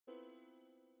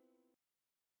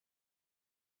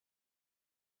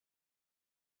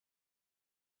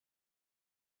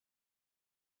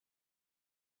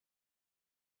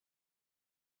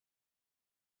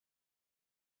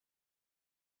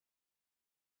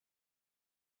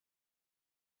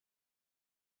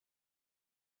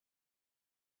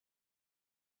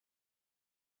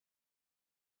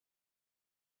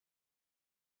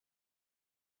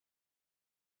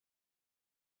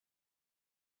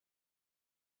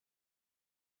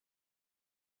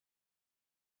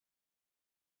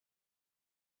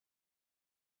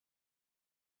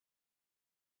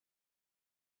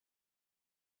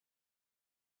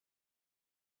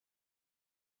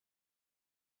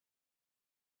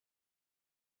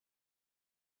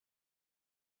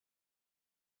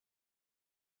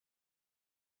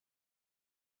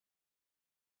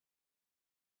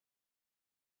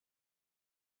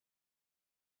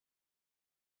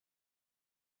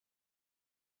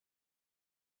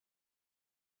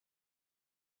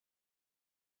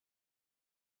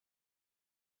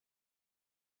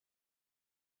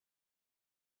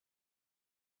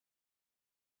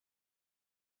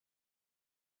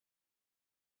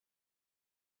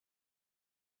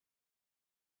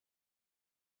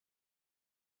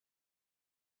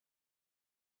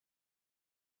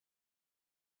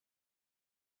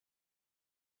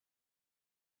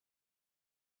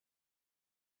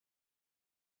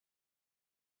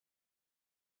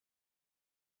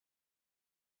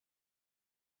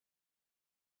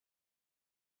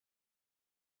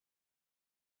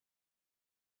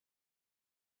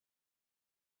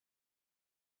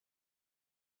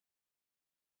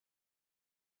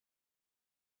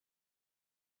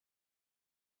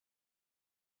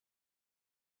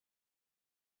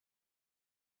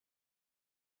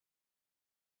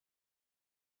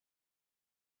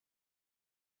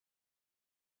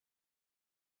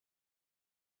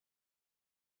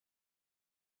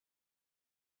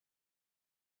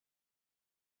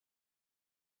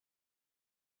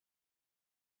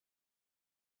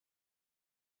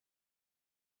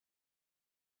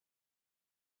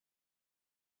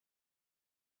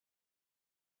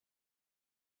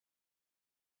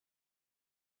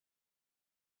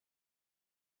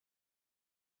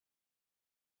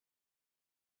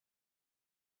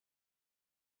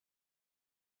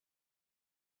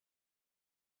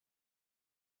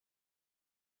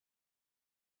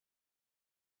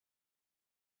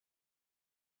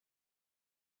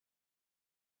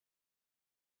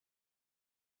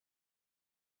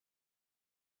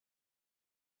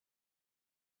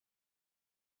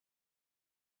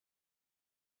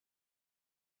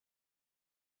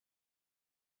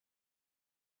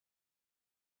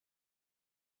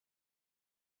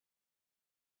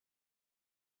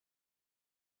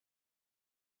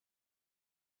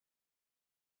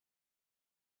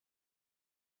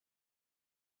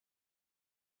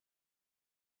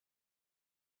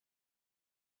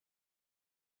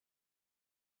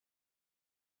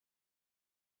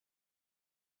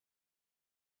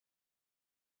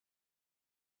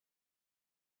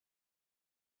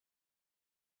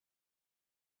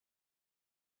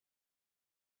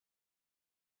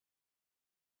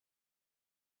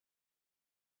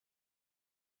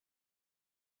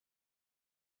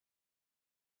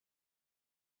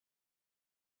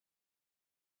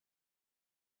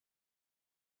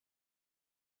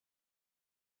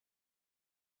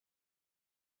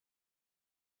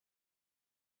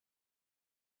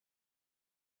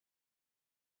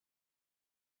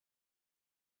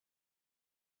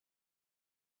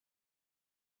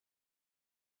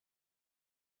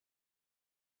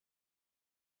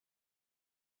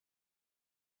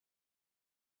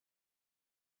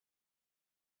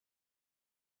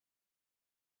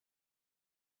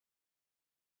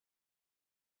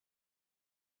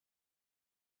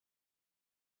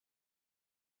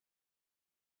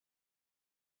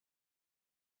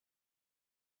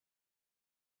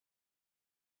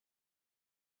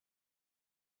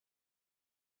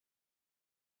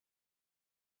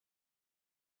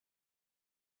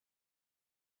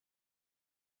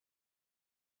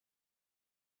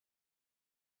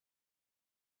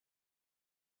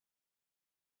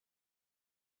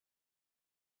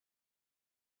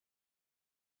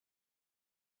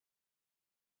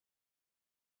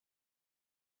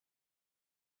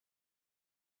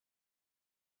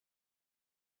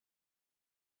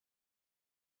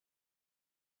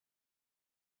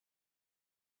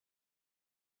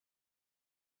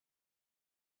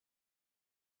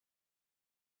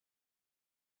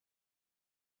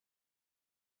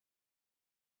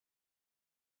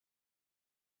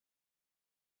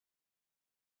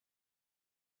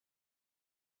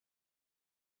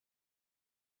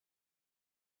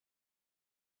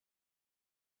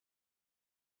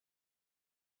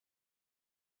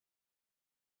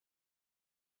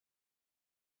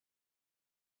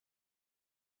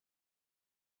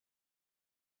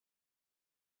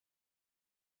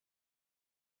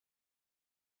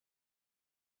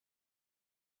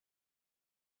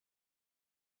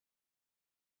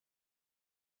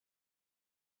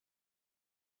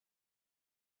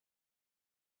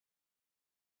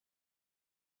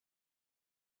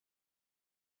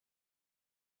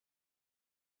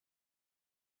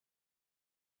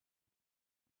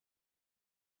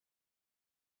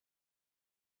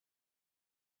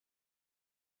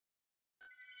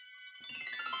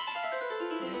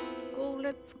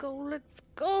let's go, let's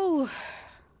go.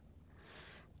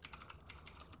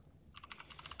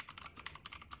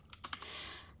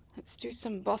 Let's do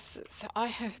some bosses. I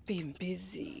have been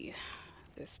busy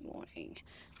this morning.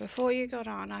 Before you got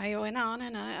on, I went on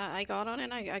and I got on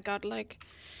and I got like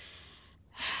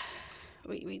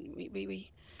we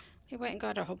went and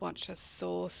got a whole bunch of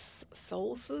sauces.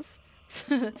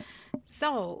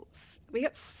 Souls. We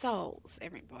got souls,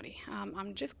 everybody.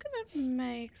 I'm just gonna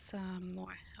make some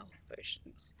more health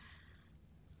potions.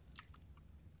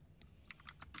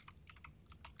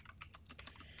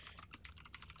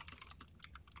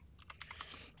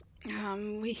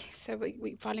 We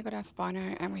finally got our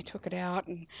Spino and we took it out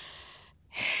and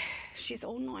she's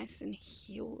all nice and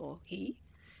healed, or he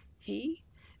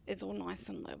is all nice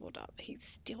and leveled up. He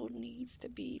still needs to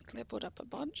be leveled up a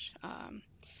bunch.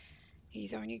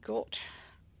 He's only got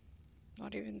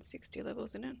not even 60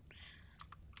 levels in it.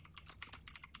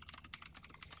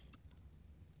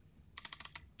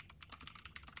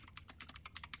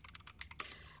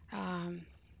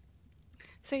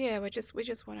 So yeah, we just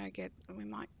want to get. We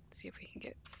might see if we can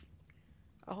get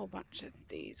a whole bunch of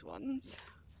these ones.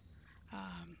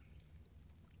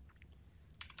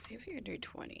 See if we can do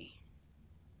 20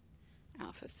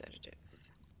 alpha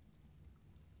sedatives.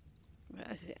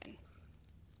 Then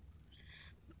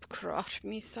craft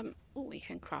me some. Oh, we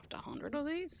can craft 100 of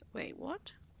these. Wait,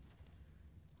 what?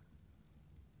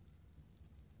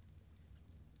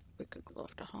 We could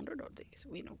craft 100 of these.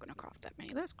 We're not gonna craft that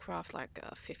many. Let's craft like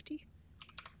 50.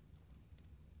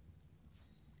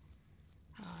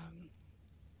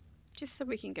 Just so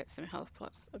we can get some health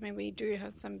pots. I mean, we do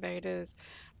have some betas,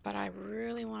 but I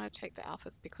really want to take the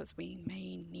alphas because we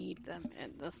may need them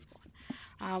in this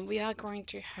one. We are going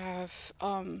to have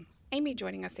Amy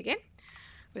joining us again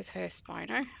with her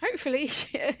Spino. Hopefully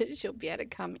she'll be able to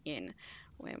come in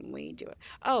when we do it.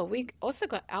 Oh, we also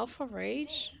got Alpha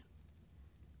Rage,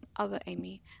 other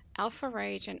Amy, Alpha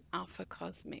Rage and Alpha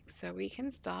Cosmic. So we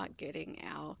can start getting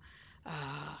our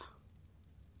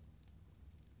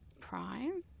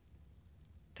Prime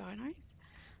dinos.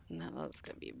 Now that's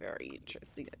going to be very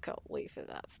interesting. I can't wait for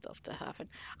that stuff to happen.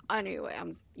 Anyway,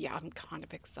 I'm kind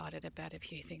of excited about a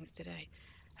few things today.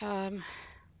 Okay,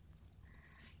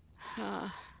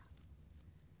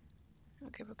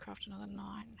 we'll craft another 9.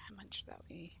 How much that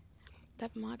we?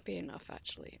 That might be enough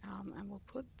actually. And we'll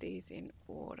put these in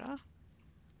order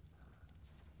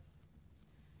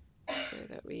so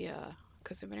that we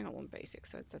because we're running on one basic,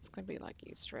 so that's going to be like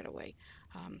used straight away.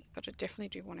 But I definitely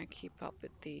do want to keep up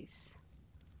with these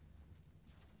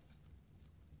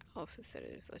alpha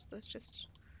sedatives. Let's just,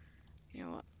 you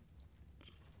know what?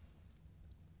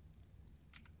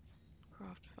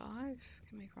 Craft 5.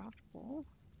 Can we craft more?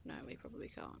 No, we probably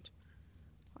can't.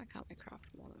 Why can't we craft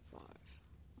more than 5?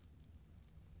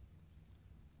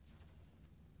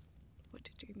 What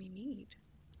do we need?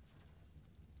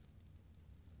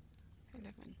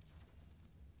 11.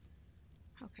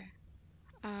 Okay.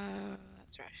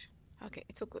 That's right. Okay,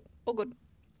 it's all good. All good.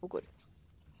 All good.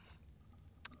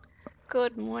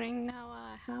 Good morning,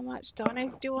 Noah. How much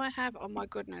dinos do I have? Oh my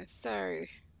goodness. So,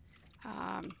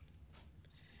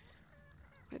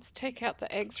 let's take out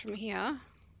the eggs from here.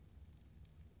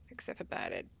 Except for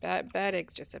bad egg. Bad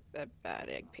egg's just a bad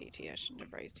egg PT. I shouldn't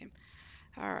have raised him.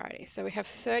 Alrighty, so we have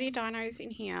 30 dinos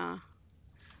in here.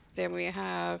 Then we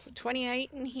have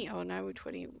 28 in here. Oh no,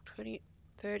 20,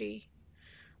 30.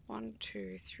 1,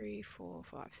 2, 3, 4,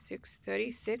 5, 6,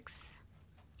 36,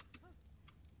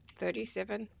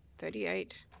 37,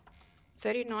 38,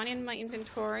 39 in my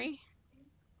inventory.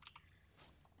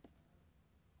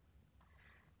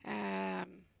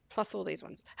 Plus all these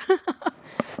ones.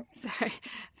 So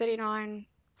 39,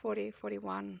 40,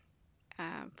 41,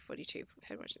 42.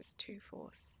 How much is this? 2, 4,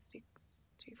 6,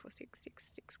 2, 4, 6, 6,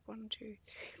 6, 1, 2, 3, 4,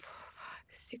 5,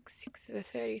 6, 6 is a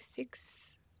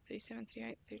 36, 37,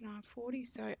 38, 39, 40,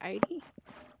 so 80.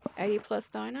 80 plus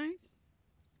dinos.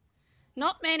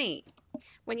 Not many.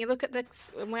 When you look at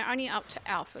this, we're only up to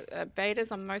alpha.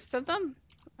 Betas on most of them.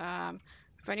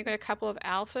 We've only got a couple of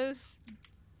alphas.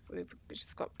 We've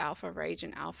just got Alpha Rage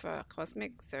and Alpha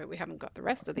Cosmic, so we haven't got the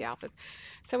rest of the alphas.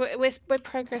 So we're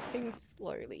progressing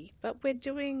slowly, but we're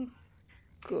doing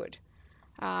good.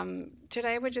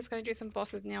 Today we're just going to do some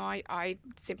bosses. Now I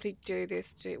simply do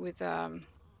this with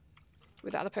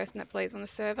the other person that plays on the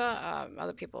server.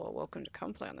 Other people are welcome to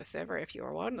come play on the server. If you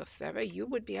are on the server, you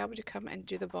would be able to come and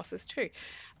do the bosses too.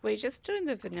 We're just doing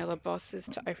the vanilla bosses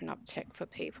to open up tech for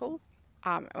people,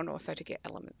 and also to get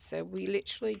elements. So we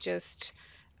literally just...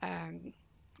 I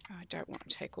don't want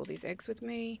to take all these eggs with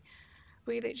me.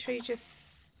 We literally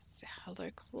just... Hello,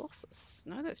 Colossus.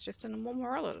 No, that's just a normal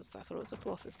Morellos. I thought it was a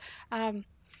Colossus.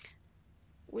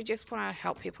 we just want to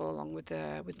help people along with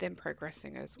them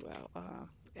progressing as well.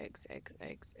 Eggs, eggs,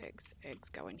 eggs, eggs, eggs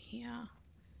go in here.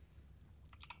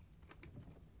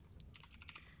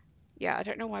 Yeah, I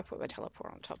don't know why I put my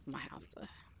teleport on top of my house though.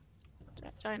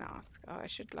 Don't ask. Oh, I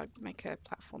should like make a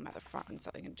platform at the front and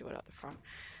so they can do it at the front.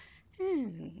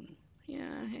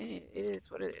 Yeah, it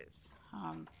is what it is.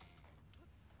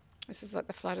 This is like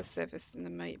the flattest surface and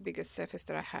the biggest surface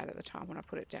that I had at the time when I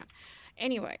put it down.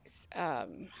 Anyways,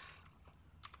 I'm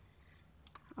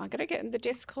gonna get in the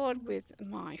Discord with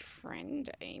my friend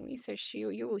Amy, so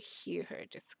you will hear her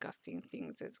discussing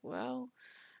things as well.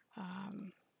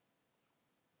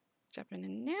 Jumping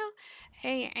in now.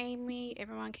 Hey Amy,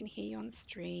 everyone can hear you on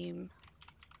stream.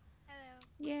 Hello.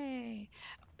 Yay!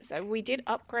 So we did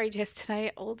upgrade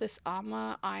yesterday. All this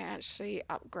armor I actually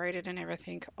upgraded and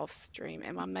everything off stream,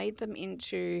 and I made them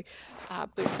into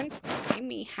blueprints.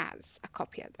 Amy has a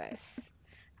copy of this.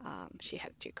 She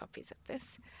has 2 copies of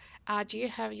this. Do you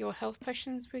have your health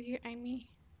potions with you, Amy?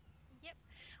 Yep.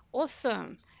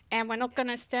 Awesome. And we're not going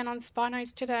to stand on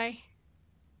Spinos today.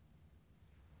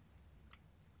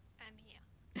 I'm here.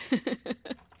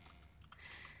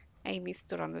 Amy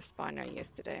stood on the Spino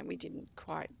yesterday and we didn't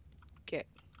quite get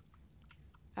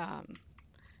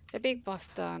the big boss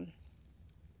done.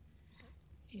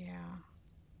 Yeah,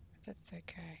 that's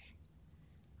okay.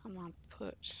 I'm going to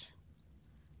put...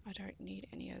 I don't need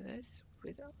any of this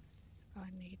with us. I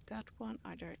need that one.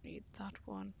 I don't need that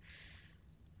one.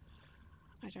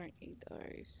 I don't need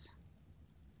those.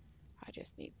 I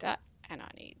just need that, and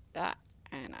I need that,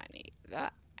 and I need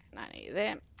that, and I need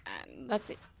them, and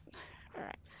that's it.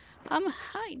 Alright.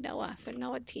 Hi Noah. So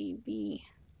Noah TV.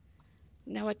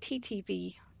 Noah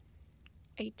TTV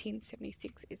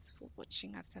 1876 is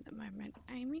watching us at the moment,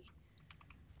 Amy.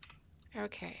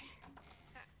 Okay.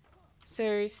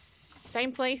 So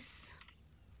same place?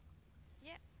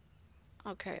 Yep.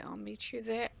 Okay, I'll meet you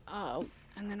there. Oh,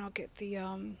 and then I'll get the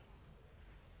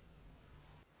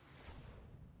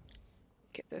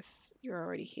get this. You're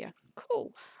already here.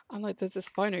 Cool. I'm like, there's a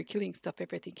Spino killing stuff,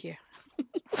 everything here.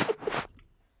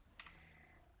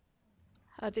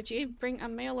 Did you bring a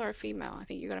male or a female? I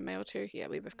think you got a male too. Yeah,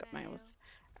 we both got males.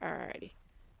 Alrighty.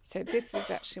 So this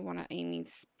is actually one of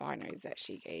Amy's Spinos that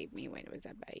she gave me when it was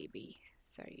a baby.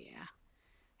 So yeah,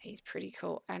 he's pretty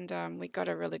cool. And we got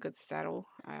a really good saddle.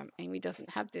 Amy doesn't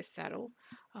have this saddle.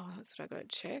 Oh, that's what I got to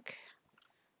check.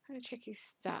 I'm going to check his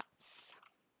stats.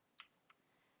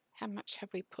 How much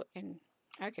have we put in?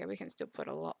 Okay, we can still put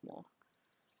a lot more.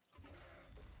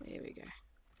 There we go.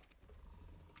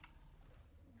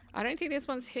 I don't think this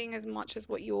one's hitting as much as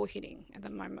what you're hitting at the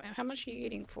moment. How much are you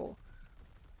hitting for?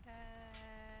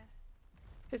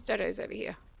 There's dodos over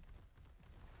here.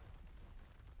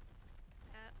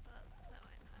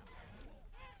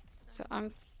 So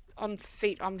I'm on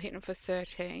feet. I'm hitting for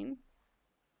 13.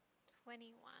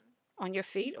 21. On your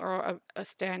feet or a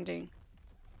standing?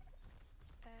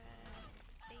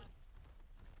 Feet.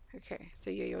 Okay, so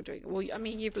yeah, you're doing well. I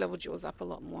mean, you've leveled yours up a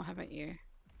lot more, haven't you?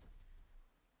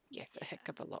 Yes, a heck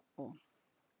of a lot more.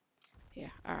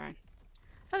 Yeah. All right.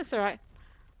 That's all right.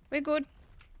 We're good.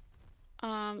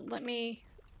 Let me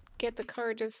get the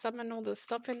code to summon all the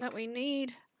stuff in that we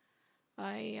need.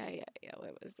 Yeah,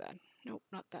 where was that? Nope,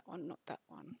 not that one, not that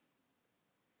one.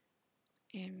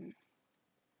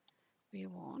 We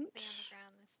want... Feet on the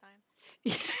ground this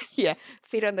time. Yeah,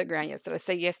 feet on the ground yesterday.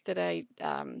 So yesterday,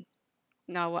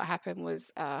 no, what happened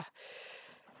was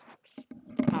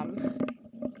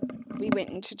we went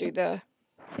in to do the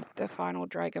final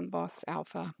dragon boss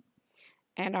alpha,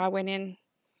 and I went in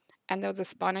and there was a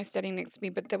Spino standing next to me,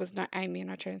 but there was no Amy,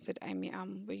 and I turned and said, Amy,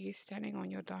 were you standing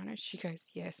on your dino? She goes,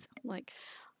 yes. I'm like,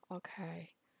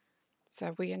 okay.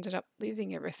 So we ended up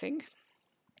losing everything,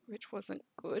 which wasn't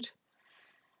good.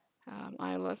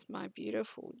 I lost my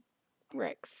beautiful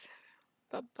Rex,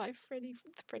 but by Freddy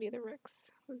the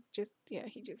Rex was just, yeah,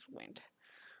 he just went.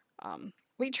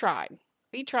 We tried.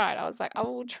 I was like, I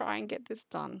will try and get this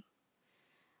done.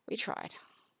 We tried.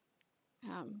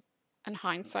 In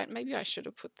hindsight, maybe I should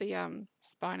have put the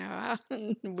Spino out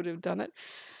and would have done it.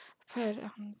 But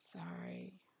I'm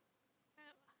sorry.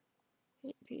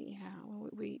 Yeah,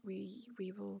 we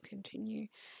will continue.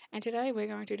 And today we're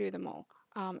going to do them all.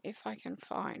 If I can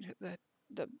find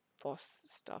the boss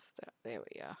stuff, there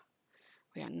we are.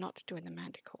 We are not doing the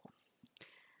Manticore.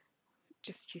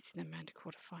 Just using the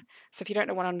Manticore to find. So if you don't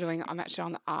know what I'm doing, I'm actually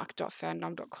on the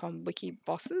ark.fandom.com wiki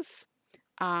bosses.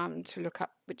 To look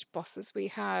up which bosses we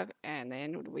have, and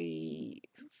then we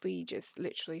just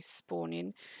literally spawn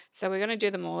in. So we're going to do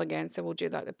them all again. So we'll do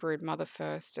like the brood mother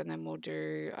first, and then we'll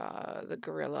do the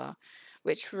gorilla,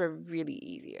 which were really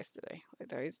easy yesterday.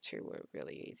 Those two were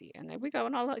really easy. And then we go,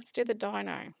 and oh, let's do the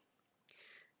dino.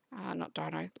 Not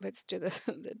dino, let's do the,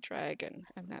 the dragon.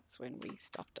 And that's when we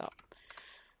stuffed up.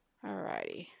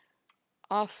 Alrighty.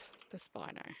 Off the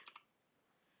Spino.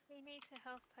 He needs a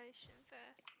health potion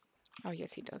first. Oh,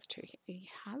 yes, he does too. He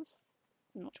has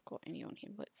not got any on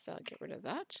him. Let's get rid of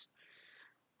that.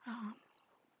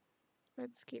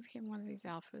 Let's give him one of these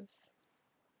alphas.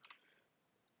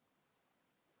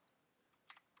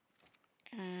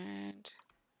 And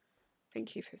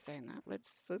thank you for saying that.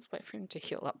 Let's wait for him to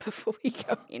heal up before we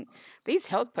go in. These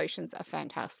health potions are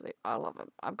fantastic. I love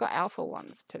them. I've got alpha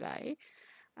ones today,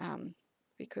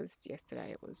 because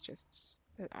yesterday it was just,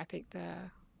 I think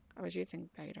I was using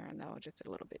beta and they were just a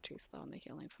little bit too slow on the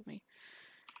healing for me.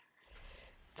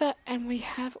 And we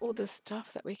have all the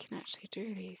stuff that we can actually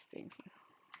do these things.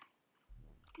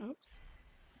 Oops.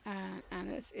 And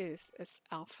this is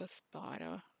alpha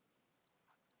spider.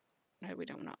 No, we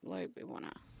don't want to upload. We want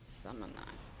to summon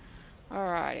that.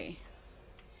 Alrighty.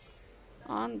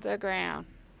 On the ground.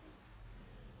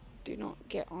 Do not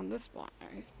get on the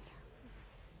spinos.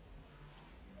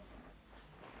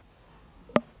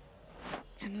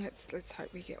 And let's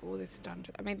hope we get all this done.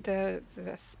 I mean, the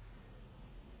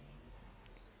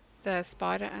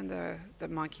spider and the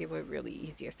monkey were really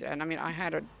easy yesterday. And I mean, I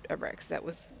had a Rex that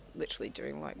was literally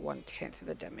doing like 1/10 of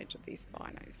the damage of these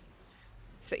spinos.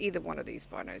 So either one of these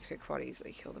spinos could quite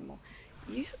easily kill them all.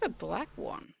 You have a black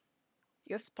one.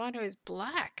 Your spino is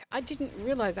black. I didn't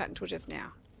realize that until just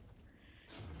now.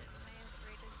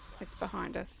 It's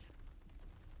behind us.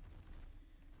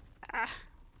 Ah.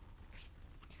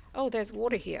 Oh, there's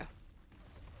water here.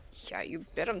 Yeah, you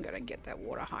bet I'm going to get that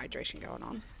water hydration going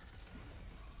on.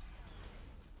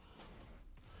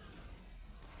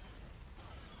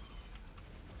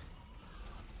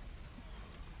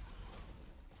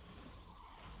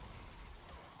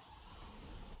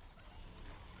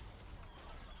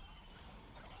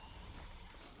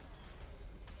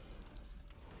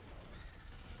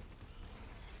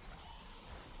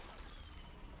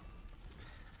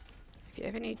 If you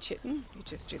ever need chitin, you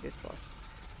just do this boss.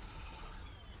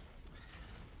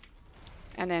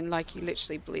 And then, like, you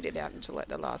literally bleed it out until like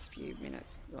the last few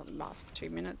minutes, the last 2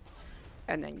 minutes,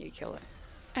 and then you kill it.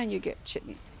 And you get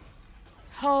chitin.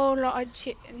 Whole lot of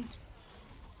chitin.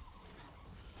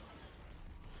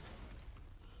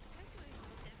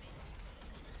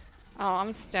 Oh,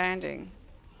 I'm standing.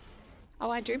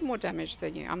 Oh, I do more damage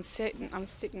than you. I'm sitting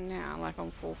now, like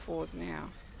on 4/4s now.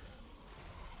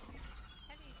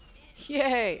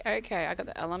 Yay! Okay, I got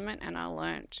the element and I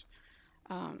learnt.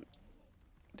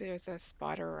 There's a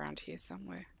spider around here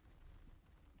somewhere.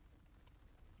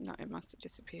 No, it must have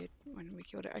disappeared when we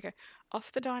killed it. Okay,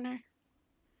 off the dino.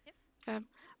 Yep.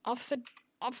 Off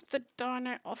the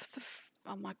dino.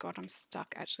 Oh my god, I'm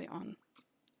stuck actually on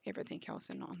everything else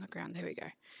and not on the ground. There we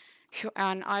go.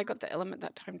 And I got the element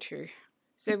that time too.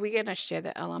 So we're gonna share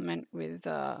the element with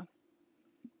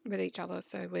each other.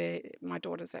 So my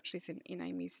daughter's actually in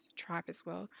Amy's tribe as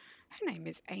well. Her name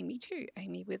is Amy too.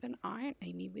 Amy with an I and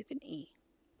Amy with an E.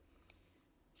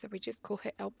 So we just call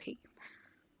her LP.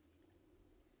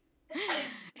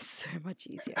 It's so much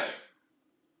easier.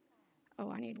 Oh,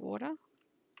 I need water.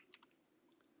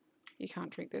 You can't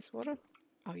drink this water?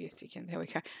 Oh, yes, you can. There we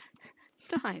go.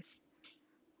 Nice.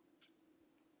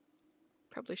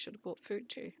 Probably should have bought food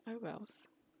too. Oh, wells.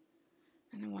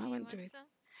 And then while we're doing...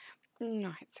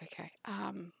 No, it's okay.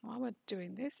 While we're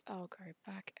doing this, I'll go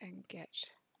back and get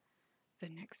the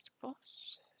next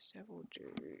boss. So we'll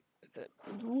do the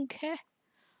monkey.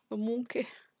 The monkey.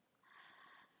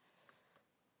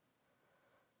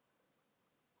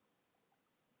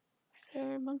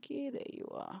 Hello, monkey. There you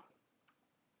are.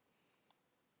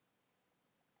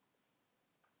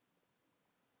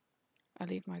 I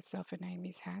leave myself in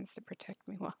Amy's hands to protect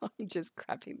me while I'm just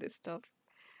grabbing this stuff.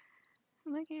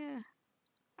 I'm like, yeah.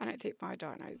 I don't think my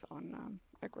dino's on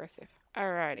aggressive.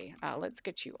 Alrighty, let's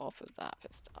get you off of that for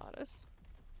starters.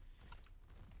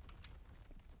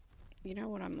 You know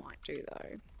what I might do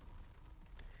though?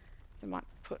 I might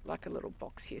put like a little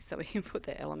box here so we can put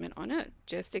the element on it,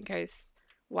 just in case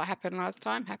what happened last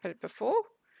time happened before.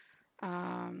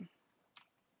 Let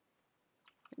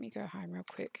me go home real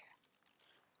quick.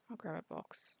 I'll grab a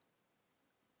box.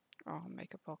 Or I'll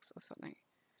make a box or something.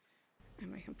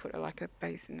 And we can put like a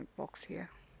base in a box here.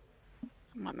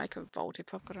 I might make a vault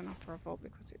if I've got enough for a vault,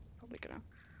 because it's probably going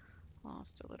to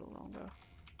last a little longer.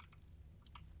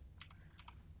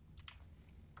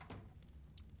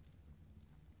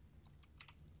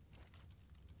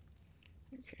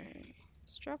 Okay,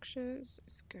 structures,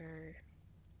 let's go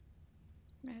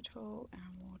metal, and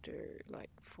we'll do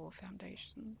like 4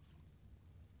 foundations.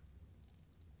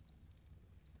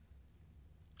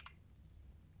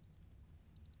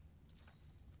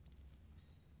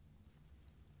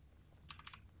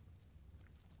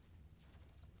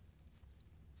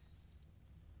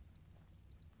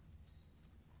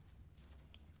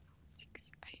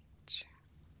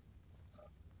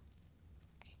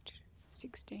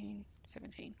 16,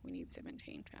 17. We need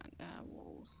 17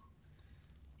 walls.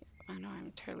 I know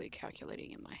I'm totally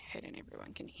calculating in my head and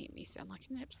everyone can hear me sound like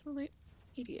an absolute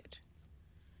idiot.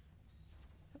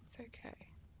 That's okay.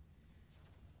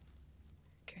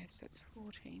 Okay, so that's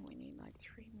 14. We need like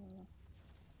 3 more.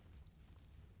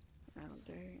 That'll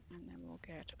do. And then we'll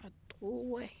get a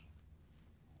doorway.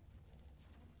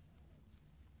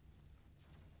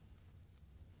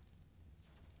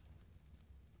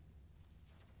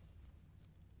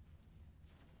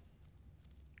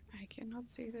 I cannot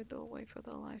see the doorway for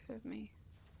the life of me.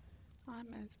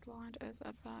 I'm as blind as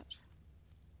a bat.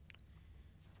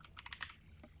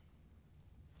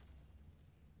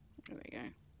 There we go.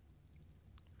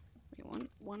 We want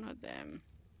one of them.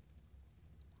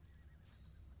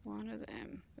 One of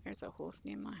them. There's a horse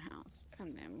near my house.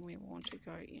 And then we want to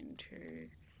go into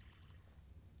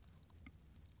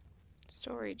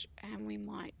storage. And we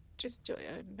might just do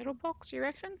a metal box, you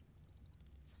reckon?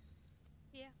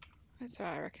 Yeah. That's what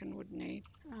I reckon would need.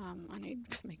 I need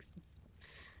to make some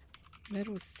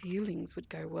metal ceilings would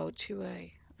go well too, eh?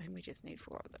 And we just need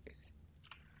 4 of those.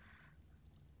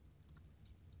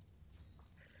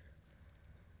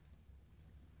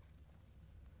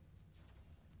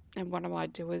 And what I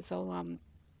might do is I'll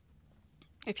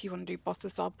if you want to do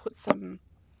bosses, I'll put some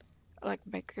like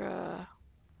make a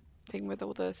thing with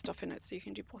all the stuff in it so you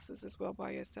can do bosses as well by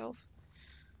yourself.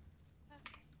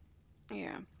 Okay.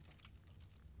 Yeah.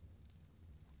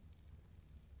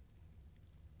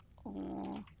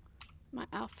 Or my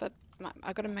alpha,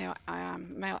 I got a male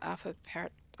alpha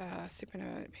parrot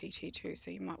supernova PT2, so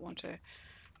you might want to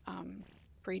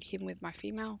breed him with my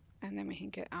female, and then we can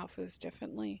get alphas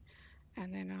definitely,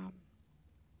 and then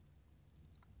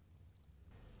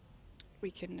we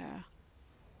can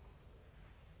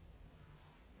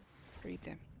breed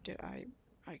them. Did I?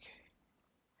 Okay.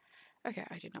 Okay,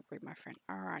 I did not breed my friend.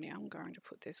 Alrighty, I'm going to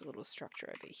put this little structure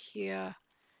over here.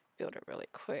 Build it really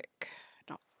quick.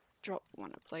 Not drop,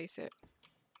 want to place it.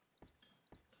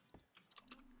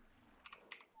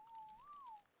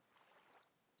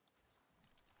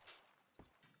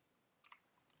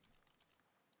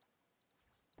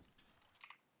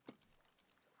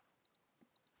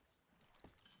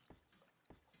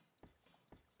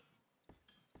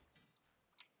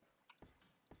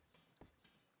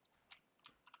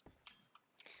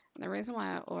 And the reason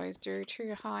why I always do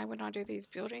too high when I do these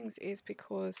buildings is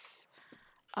because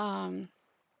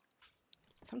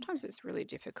sometimes it's really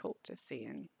difficult to see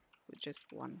in with just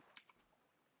one.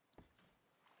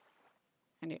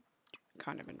 And it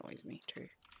kind of annoys me too.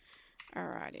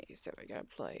 Alrighty, so we're going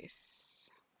to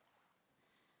place...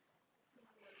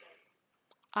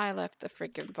 I left the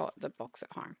freaking the box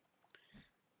at home.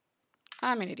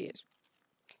 I'm an idiot.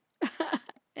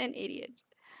 An idiot.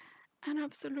 An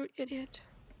absolute idiot.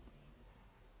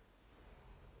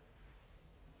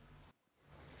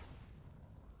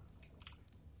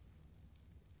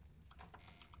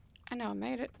 I know I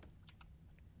made it.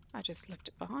 I just left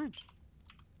it behind.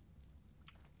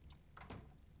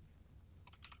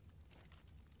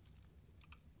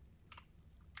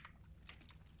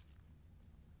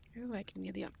 Ooh, I can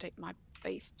nearly update my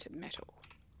base to metal.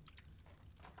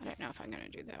 I don't know if I'm going to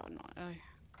do that or not. Oh.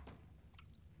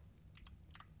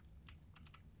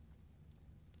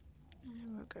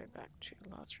 And we'll go back to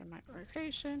the last remote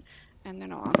location. And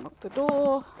then I'll unlock the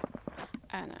door.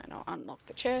 And then I'll unlock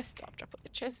the chest after I put the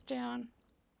chest down.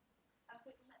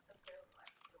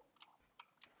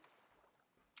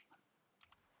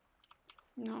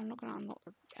 No, I'm not going to unlock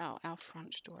our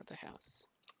front door of the house.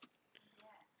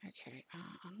 Okay,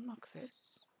 unlock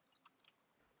this.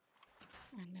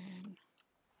 And then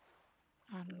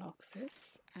unlock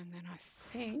this. And then I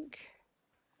think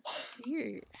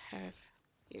you have...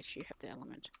 Yes, you have the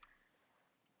element.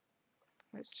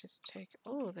 Let's just take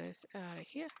all of this out of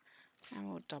here. And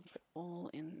we'll dump it all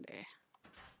in there.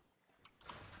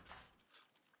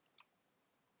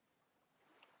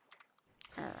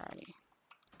 Alrighty.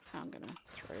 I'm going to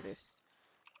throw this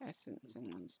essence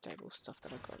and unstable stuff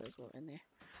that I got as well in there.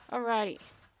 Alrighty.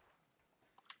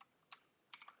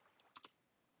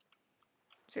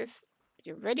 Sis,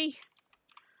 you ready?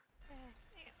 Yeah.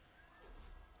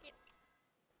 Yep.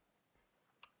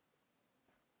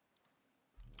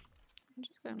 I'm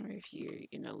just going to move you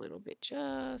in a little bit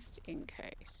just in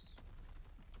case.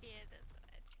 Yeah, that's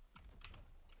right.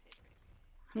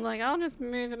 I'm like, I'll just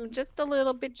move him just a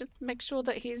little bit just to make sure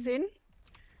that he's in.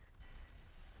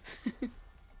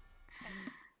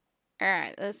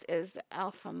 Alright, this is the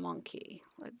alpha monkey.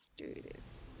 Let's do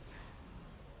this.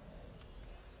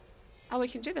 Oh, we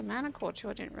can do the mana core too.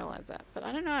 I didn't realize that, but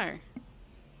I don't know.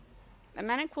 The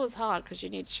mana core is hard because you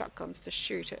need shotguns to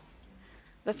shoot it.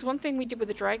 That's one thing we did with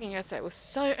the dragon yesterday. It was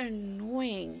so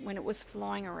annoying when it was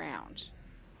flying around.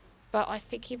 But I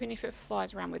think even if it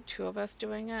flies around with two of us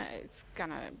doing it, it's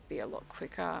gonna be a lot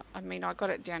quicker. I mean, I got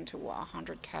it down to what,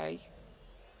 100k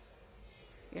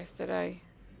yesterday.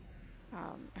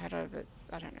 Out of its,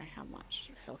 I don't know how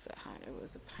much health it had. It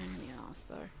was a pain in the ass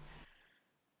though.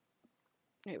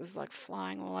 It was like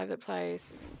flying all over the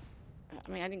place. I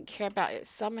mean, I didn't care about it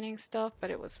summoning stuff, but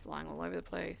it was flying all over the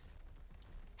place.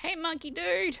 Hey, monkey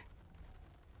dude!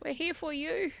 We're here for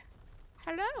you.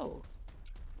 Hello.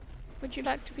 Would you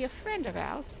like to be a friend of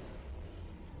ours?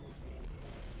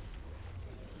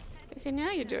 See,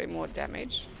 now you're doing more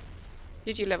damage.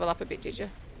 Did you level up a bit, did you?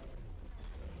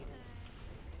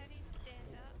 How do you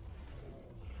stand up?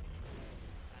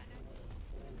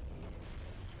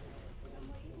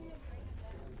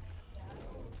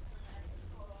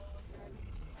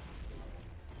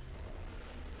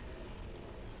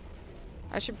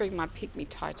 I should bring my pygmy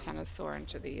titanosaur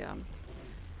into the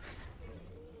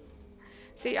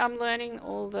See, I'm learning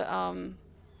all the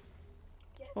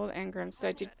engrams.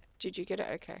 So did you get it?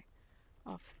 Okay.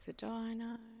 Off the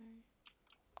dino.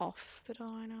 Off the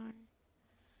dino.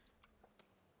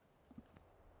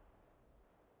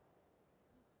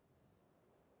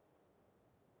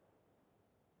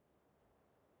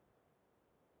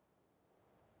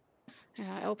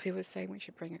 LP was saying we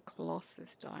should bring a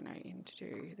Colossus dino in to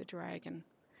do the dragon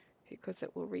because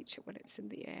it will reach it when it's in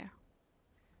the air.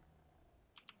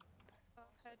 Oh,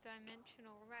 her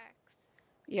dimensional Rex.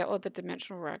 Yeah, or the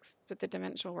dimensional Rex, but the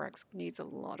dimensional Rex needs a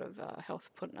lot of health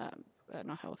put not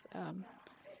health,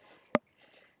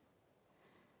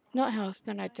 not health,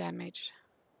 no damage.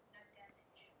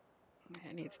 Yeah,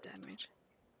 it needs damage.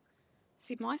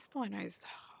 See, my Spino is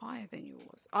higher than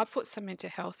yours. I put some into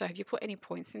health. Have you put any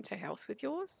points into health with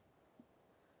yours?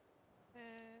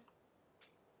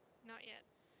 Not yet.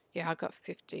 Yeah, I got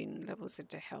 15 levels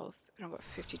into health, and I got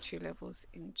 52 levels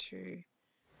into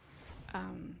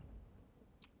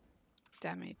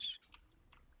damage.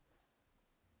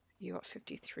 You got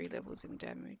 53 levels in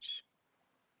damage.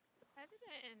 How did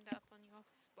I end up on your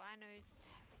Spino's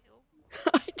tail?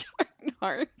 I don't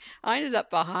know. I ended up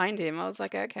behind him. I was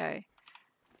like, okay.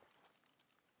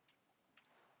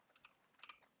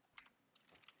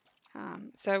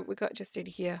 So we got just in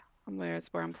here, and where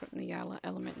I'm putting the yellow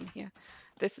element in here.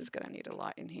 This is gonna need a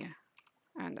light in here,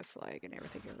 and a flag and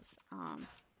everything else. I'm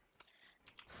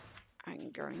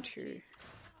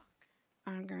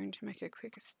going to make a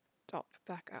quick stop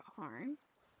back at home.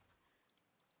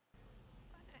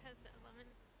 Spino has the element.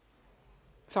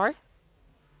 Sorry?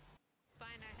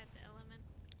 Spino had the element.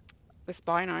 The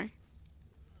Spino?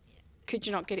 Yeah. Could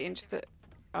you not get it into the...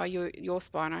 your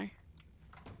Spino?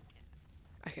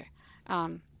 Yeah. Okay.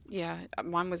 Yeah,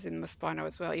 mine was in my Spino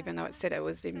as well, even though it said it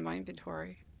was in my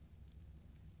inventory.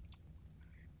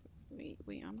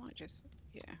 I might just...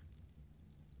 Yeah.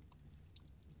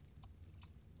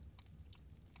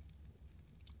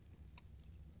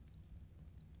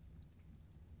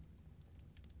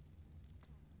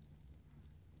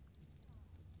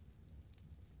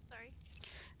 Sorry.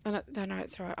 No,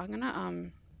 it's alright. I'm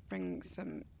gonna bring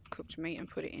some cooked meat and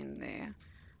put it in there.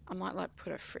 I might like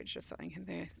put a fridge or something in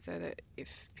there so that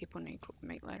if people need cooked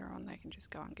meat later on, they can just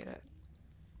go and get it.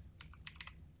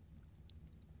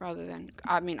 Rather than,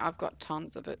 I mean, I've got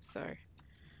tons of it, so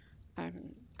I've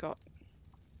got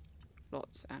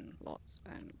lots and lots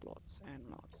and lots and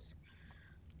lots.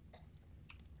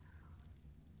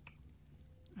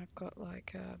 I've got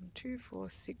like 2, 4,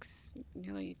 6,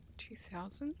 nearly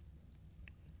 2,000.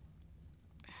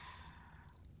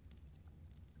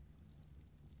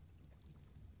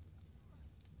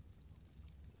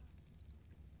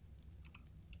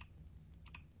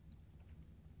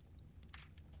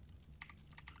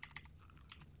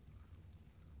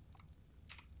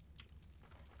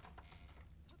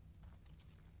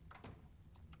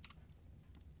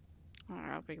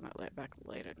 I'll bring that back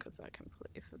later because I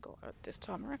completely forgot it this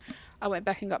time around. I went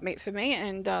back and got meat for me,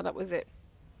 and that was it.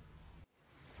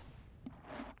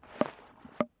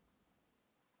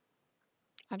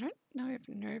 I don't know if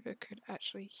Nova could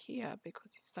actually hear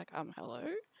because he's like, hello.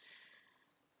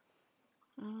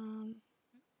 Let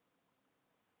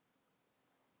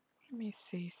me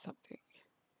see something.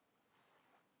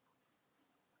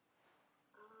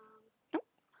 Nope.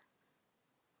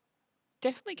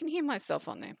 Definitely can hear myself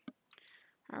on there.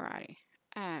 Alrighty.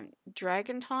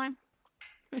 Dragon time.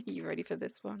 Are you ready for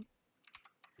this one?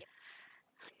 Yep.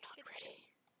 I'm not ready.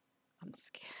 I'm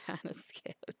kind of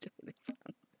scared of doing this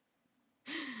one.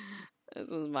 This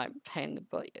was my pain in the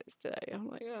butt yesterday. I'm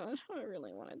like, oh, I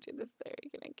really want to do this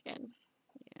dragon again.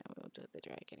 Yeah, we'll do the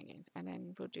dragon again. And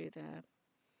then we'll do the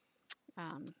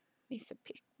not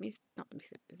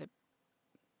the,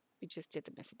 we just did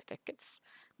the Mesopithecus.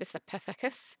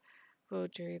 We'll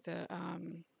do the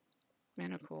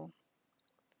manacle.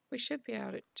 We should be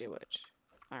able to do it,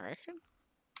 I reckon.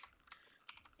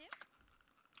 Yep.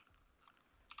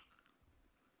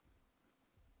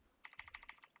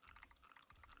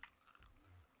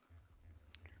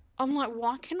 I'm like,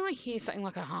 why can I hear something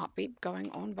like a heartbeat going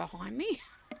on behind me?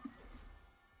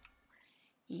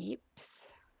 Yips.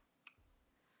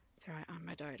 It's alright, I'm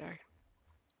a dodo.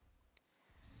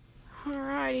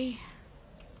 Alrighty.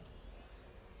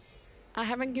 I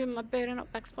haven't given my bird and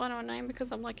knockback spider a name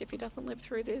because I'm like, if he doesn't live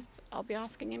through this, I'll be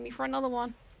asking him for another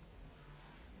one.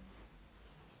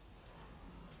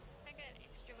 I got an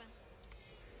extra one.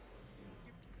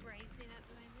 Raising at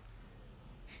the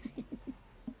moment.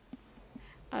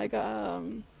 I got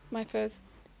my first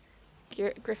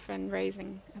griffin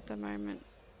raising at the moment,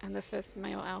 and the first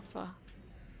male alpha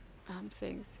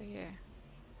thing. So yeah.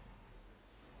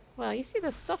 Well, you see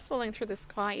the stuff falling through the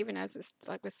sky even as it's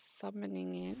like we're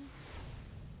summoning in.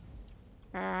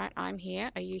 Alright, I'm here.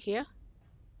 Are you here?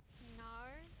 No.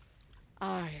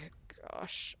 Oh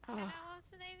gosh. And I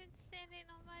wasn't even standing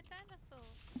on my dinosaur.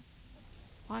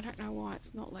 I don't know why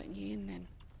it's not letting you in then.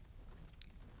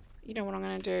 You know what I'm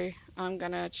going to do? I'm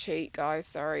going to cheat, guys.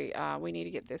 Sorry. We need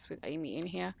to get this with Amy in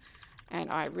here.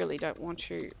 And I really don't want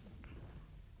to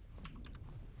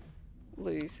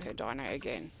lose her dino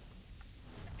again.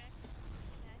 Okay.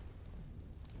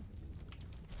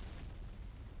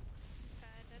 I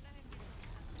don't know if this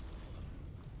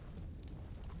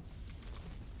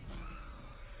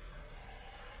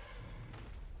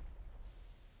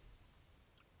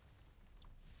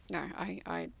No,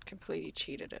 I completely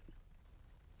cheated it.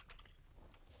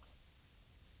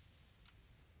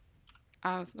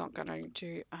 I was not going to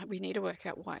do... we need to work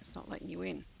out why it's not letting you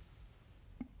in.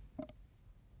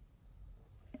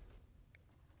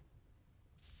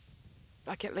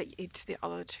 Like it let you into the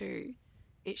other two.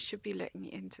 It should be letting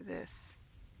you into this.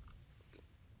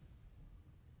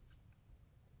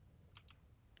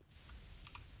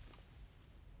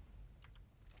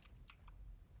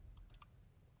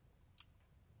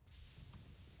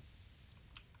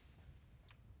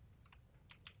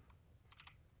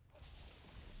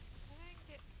 I don't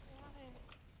get why.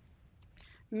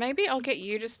 Maybe I'll get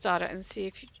you to start it and see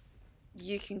if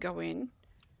you can go in.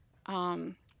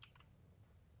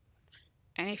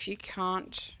 And if you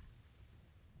can't...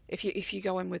 If you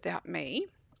go in without me,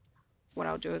 what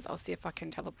I'll do is I'll see if I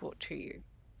can teleport to you.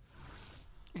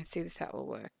 And see if that will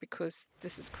work, because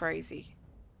this is crazy.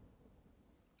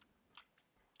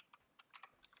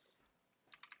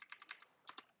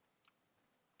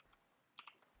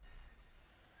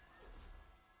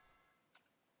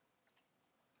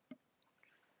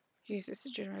 Use this to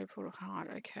generate a portal card.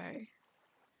 Okay.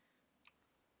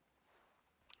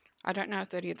 I don't know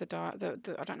if any of I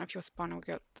don't know if your spine will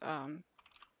get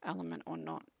element or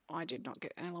not. I did not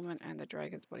get element, and the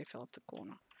dragon's body fell off the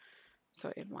corner,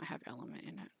 so it might have element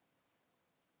in it.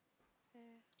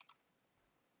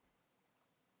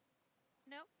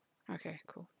 Nope. Okay,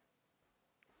 cool.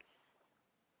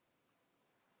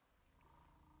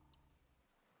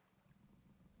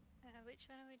 Which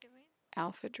one are we doing?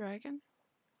 Alpha dragon.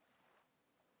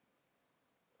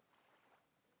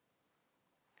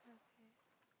 Okay.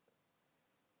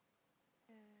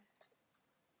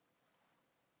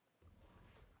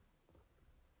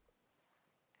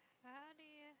 How do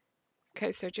you...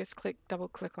 Okay, so just double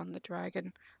click on the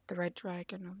dragon, the red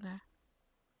dragon on there.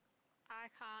 I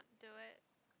can't do it.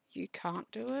 You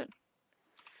can't do it?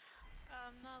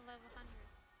 I'm not level 100.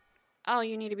 Oh,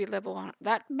 you need to be level 1.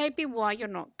 That may be why you're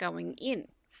not going in.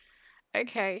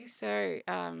 Okay, so Need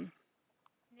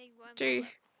one more level.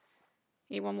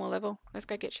 Need one more level? Let's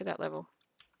go get you that level.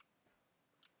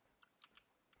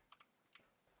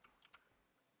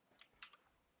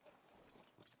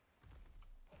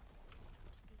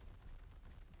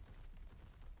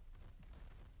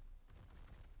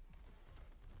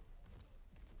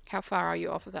 How far are you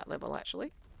off of that level,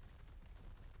 actually?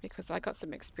 Because I got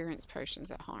some experience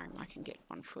potions at home. I can get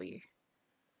one for you.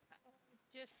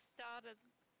 Just started.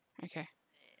 Okay.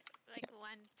 Like yep.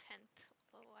 1/10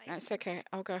 of the way. That's okay.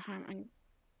 I'll go home and...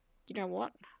 You know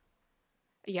what?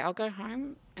 Yeah, I'll go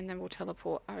home and then we'll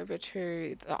teleport over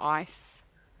to the ice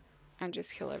and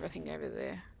just kill everything over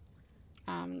there.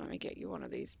 Let me get you one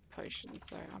of these potions.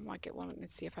 So I might get one and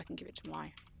see if I can give it to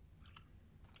my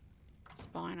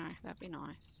Spino. That'd be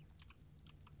nice.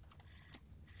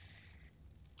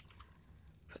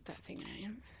 Put that thing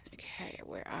in. Okay,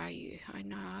 where are you? I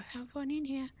know I have one in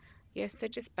here. Yes, they're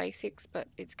just basics, but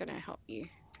it's going to help you.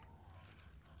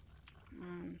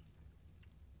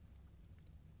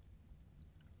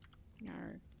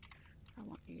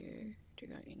 to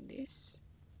go in this.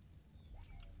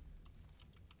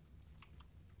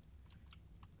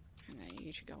 And then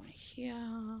you to go in here.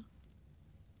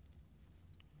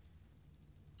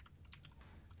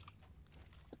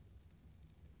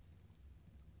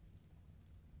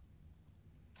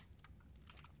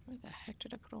 Where the heck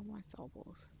did I put all my soul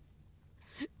balls?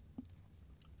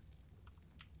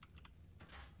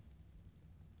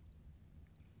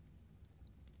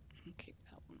 I'll keep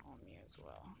that one on me as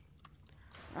well.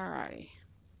 Alrighty.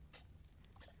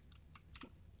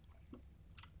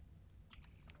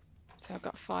 So I've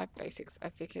got 5 basics. I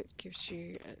think it gives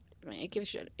you, it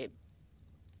gives you,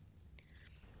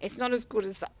 it's not as good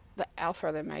as the Alpha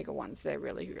or the Omega ones. They're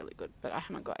really, really good, but I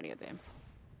haven't got any of them.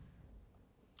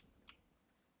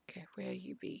 Okay, where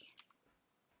you be?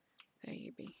 There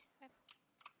you be.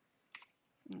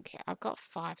 Okay, I've got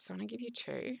 5, so I'm going to give you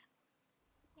 2.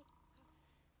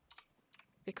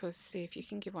 Because see if you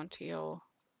can give one to your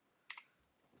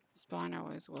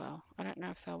Spino as well. I don't know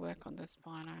if they'll work on the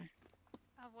Spino.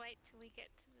 I'll wait till we get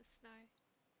to the snow.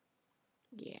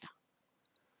 Yeah.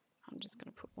 I'm just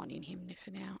going to put one in him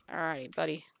for now. Alrighty,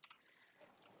 buddy.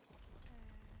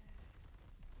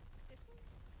 This one?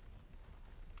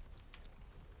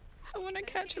 I want to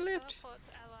catch a lift. Teleports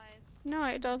allies. No,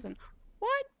 it doesn't.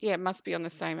 What? Yeah, it must be on the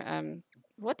same,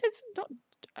 what does it not...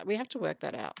 We have to work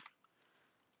that out.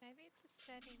 Maybe it's a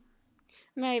setting.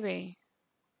 Maybe.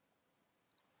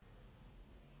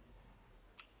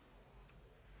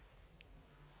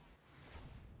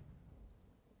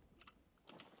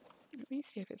 Let me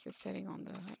see if it's a setting on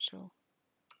the actual...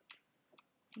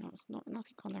 No, it's not.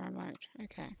 Nothing on the remote.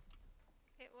 Okay.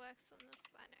 It works on the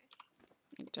Spino.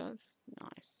 It does.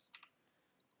 Nice.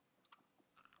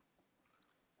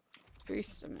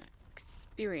 Boost some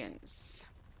experience.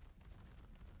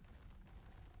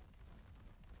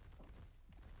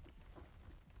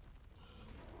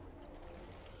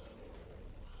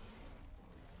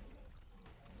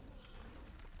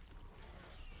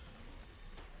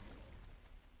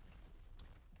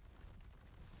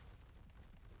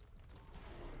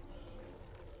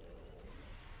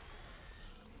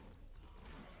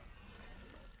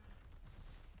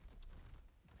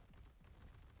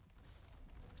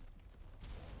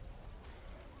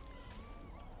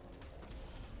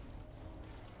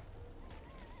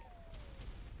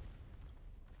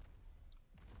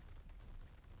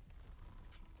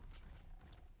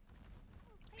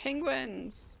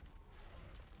 Penguins!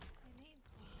 I need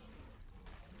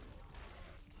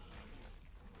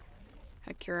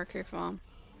Hakuraku farm.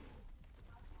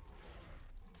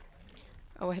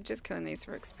 Oh, we're just killing these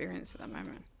for experience at the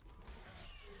moment.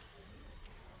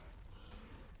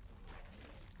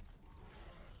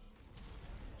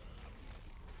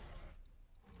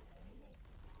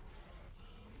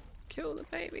 Kill the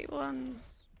baby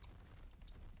ones.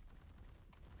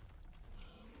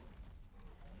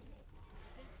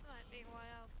 This might be a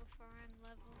while before I'm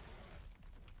level.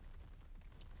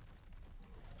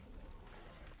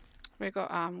 We've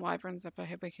got wyverns up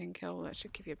ahead we can kill. That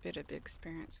should give you a bit of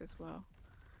experience as well.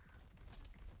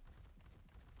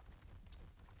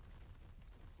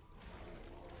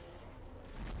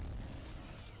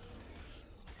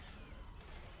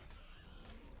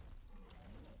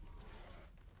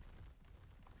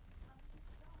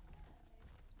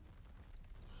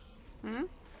 Hmm?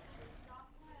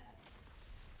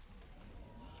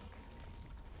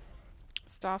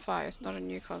 Starfire is not a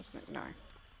new cosmic, no.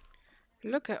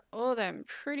 Look at all them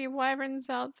pretty wyverns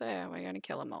out there. We're going to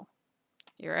kill them all.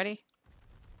 You ready?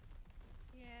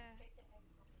 Yeah.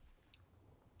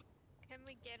 Can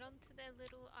we get onto their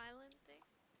little island thing?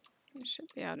 You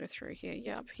should be able to through here.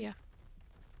 Yeah, up here.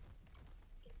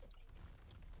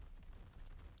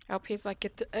 LP's like,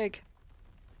 get the egg.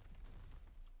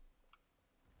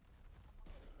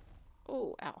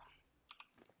 Oh, ow.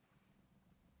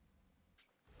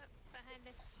 Oh, behind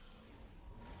us.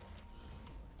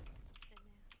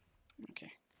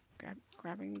 Okay.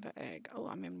 Grabbing the egg. Oh,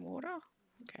 I'm in water?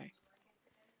 Okay.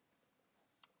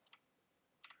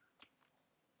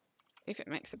 If it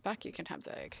makes it back, you can have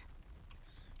the egg.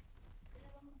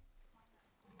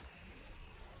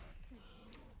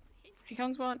 Here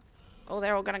comes one. Oh,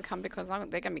 they're all going to come because they're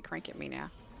going to be cranking at me now.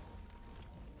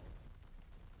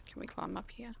 Can we climb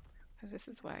up here? Because this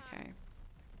is where I came.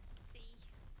 See.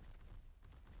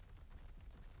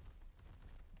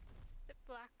 Is it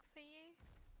black for you?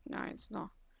 No, it's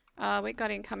not. We got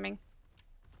incoming.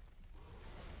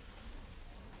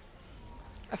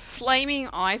 A flaming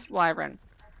ice wyvern.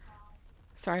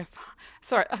 Sorry,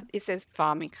 sorry. It says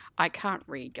farming. I can't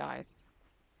read, guys.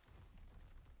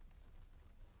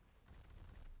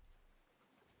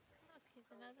 Look, here's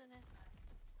another nest.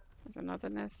 There's another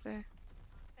nest there.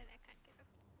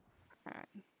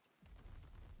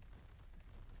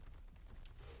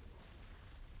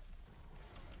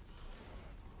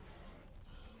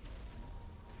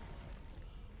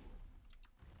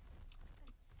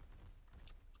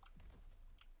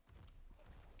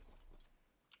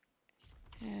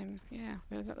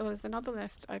 There's another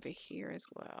nest over here as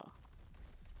well.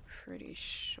 Pretty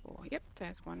sure. Yep,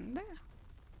 there's one there.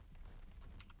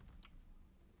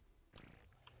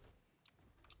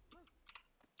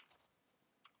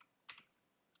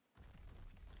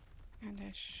 And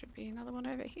there should be another one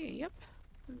over here. Yep.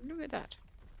 Look at that.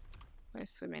 We're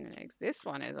swimming in eggs. This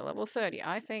one is a level 30.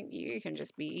 I think you can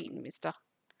just be eaten, mister.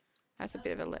 That's a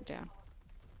bit of a letdown.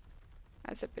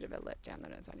 That's a bit of a letdown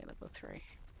that it's only level 3.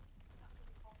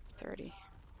 30.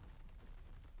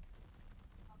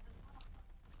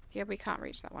 Yeah, we can't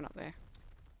reach that one up there.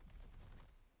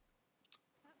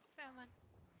 Oh, found one.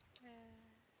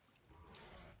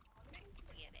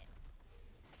 Get it.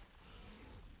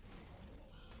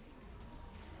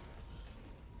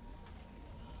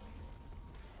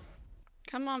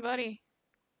 Come on, buddy.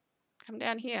 Come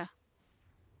down here.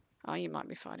 Oh, you might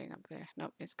be fighting up there.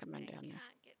 Nope, it's coming down there.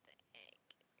 Can't get the egg.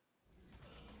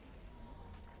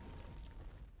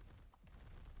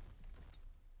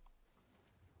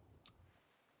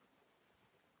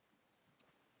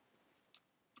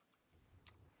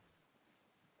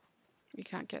 You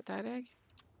can't get that egg?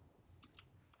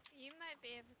 You might be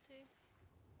able to.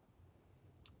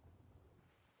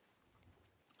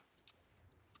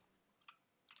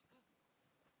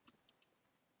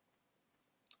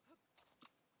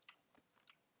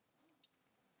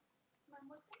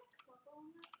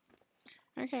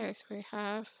 Okay, so we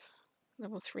have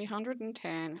level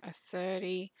 310, a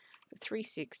 30, a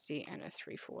 360, and a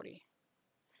 340.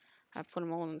 I put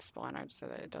them all in the spinode so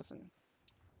that it doesn't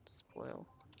spoil.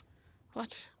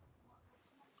 What?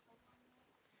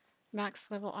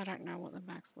 Max level? I don't know what the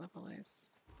max level is.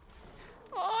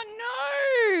 Oh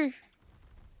no!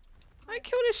 I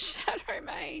killed a shadow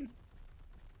main.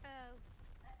 Oh.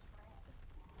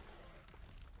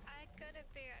 I gotta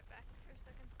be right back for a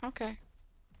second. Okay.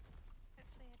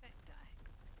 Hopefully I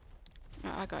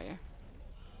don't die. Oh, I got you.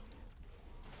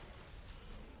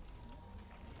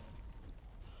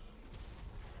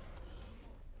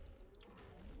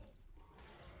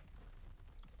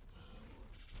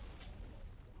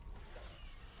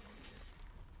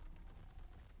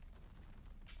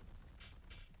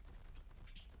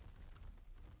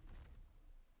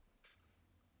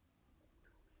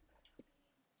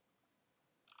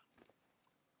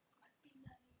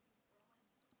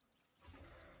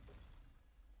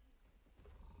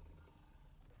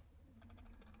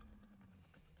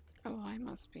 Oh, I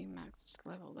must be maxed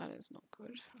level. That is not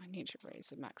good. I need to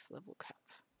raise the max level cap.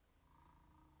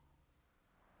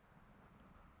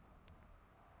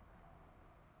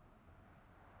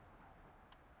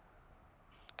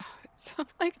 Oh, it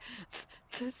sounds like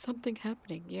there's something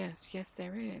happening. Yes, yes,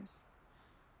 there is.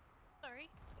 Sorry.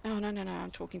 Oh, no, no, no.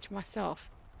 I'm talking to myself.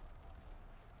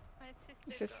 My sister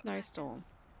It's a got snowstorm.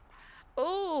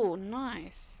 Oh,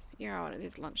 nice. Yeah, well, it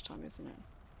is lunchtime, isn't it?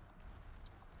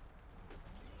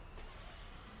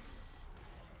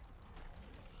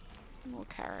 More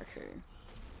Karaku.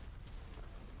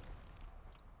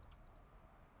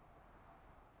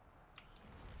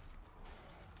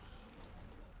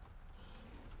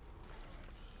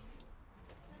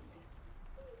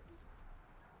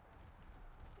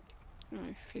 No,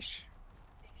 fish.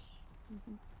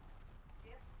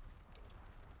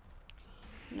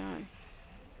 No. You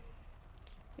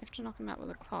have to knock them out with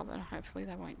a club and hopefully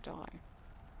they won't die.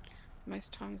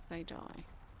 Most times they die.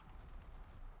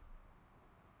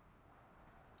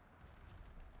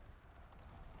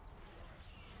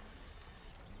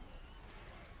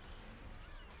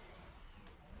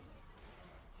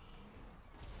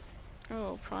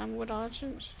 Oh, Prime Wood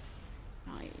Argent.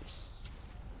 Nice.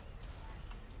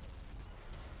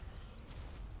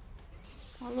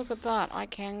 Oh, look at that. I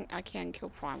can kill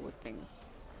Prime Wood things.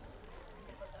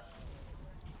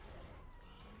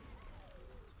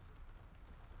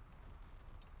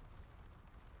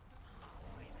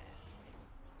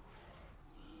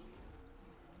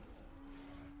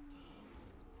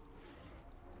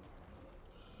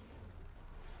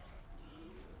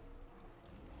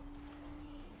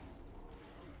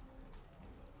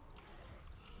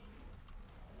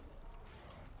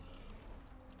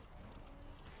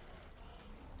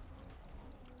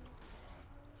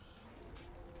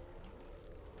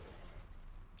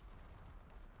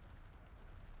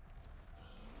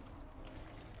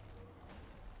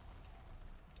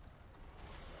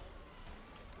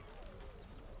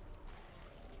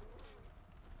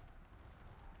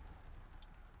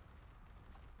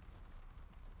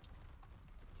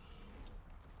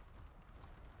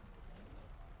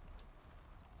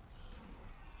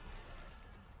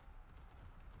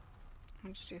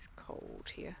 It's just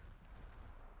cold here.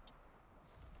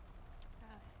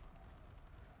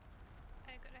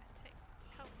 I gotta take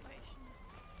health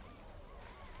potions.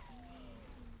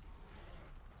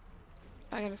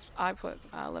 I put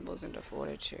levels into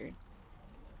fortitude.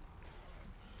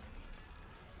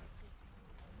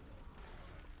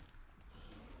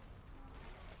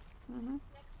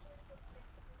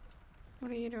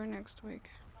 What are you doing next week?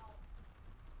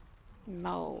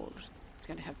 Mold. It's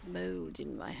going to have mold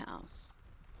in my house.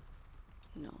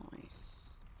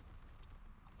 Nice.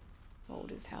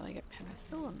 Mold is how they get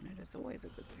penicillin. It is always a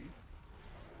good thing.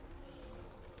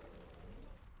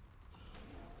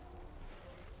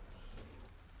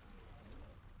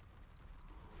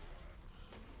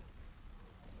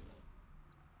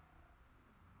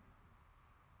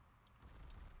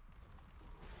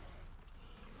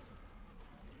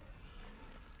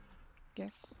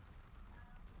 Yes.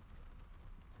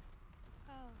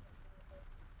 Oh.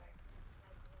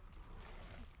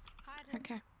 Pardon.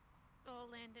 Okay. All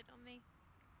landed on me.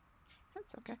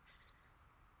 That's okay.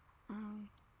 I won't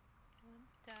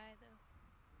die though.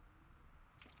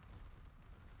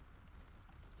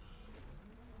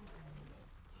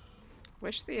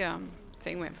 Wish the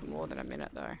thing went for more than a minute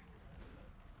though.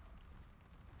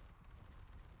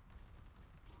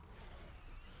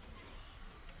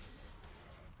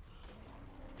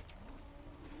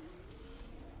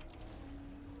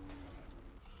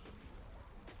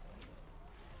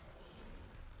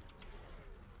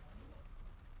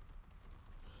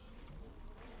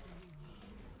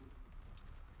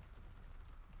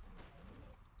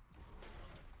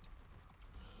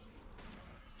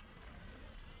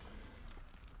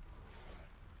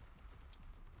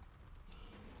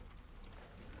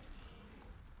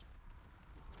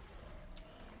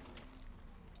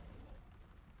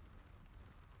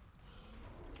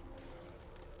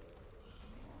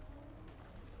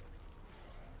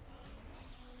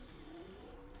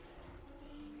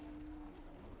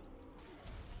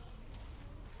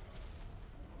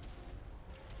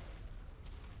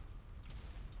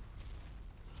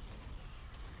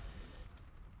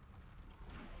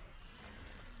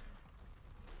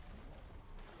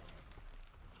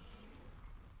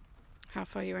 How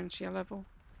far are you into your level?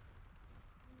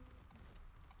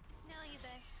 Nearly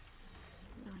there.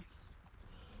 Nice.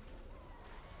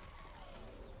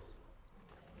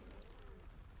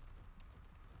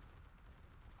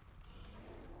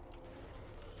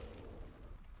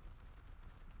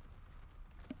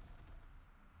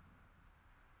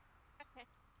 Okay.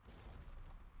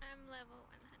 I'm level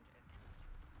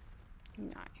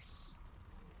 100. Nice.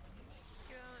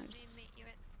 Do you want me to meet you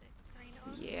at the green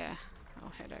orb? Yeah, I'll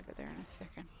head over there in a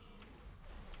second.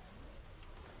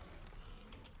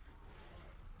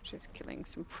 Just killing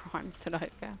some primes that I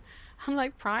found. I'm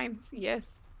like, primes,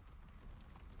 yes.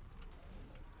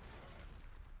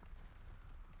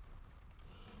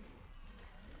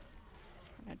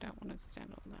 But I don't want to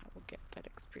stand on that. We'll get that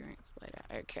experience later.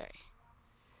 Okay.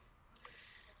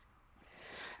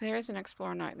 There is an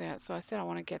Explorer Note there, so I said I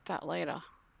want to get that later.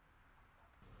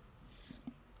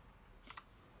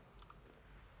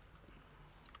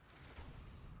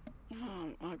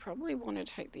 I probably want to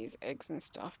take these eggs and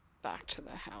stuff back to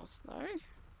the house though. Okay.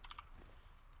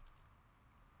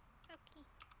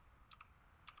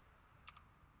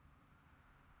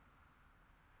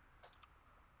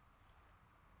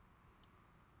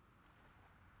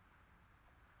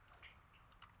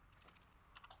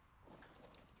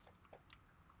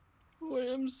 Oh,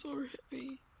 I am so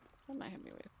heavy. What am I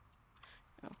heavy with?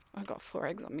 Oh, I got 4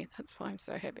 eggs on me. That's why I'm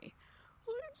so heavy.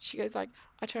 She goes like,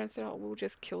 I turned and said, oh, we'll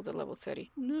just kill the level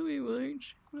 30. No, we won't.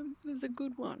 This is a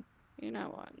good one. You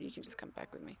know what? You can just come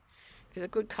back with me. If it's a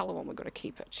good colour one, we've got to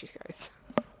keep it, she goes.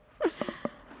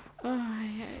 Oh,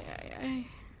 yeah.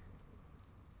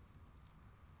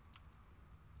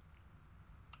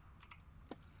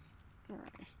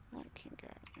 Alright, that can go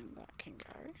and that can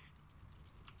go.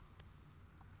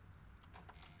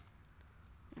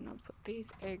 And I'll put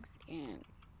these eggs in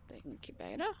the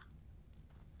incubator.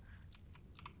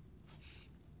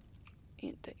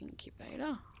 In the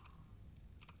incubator.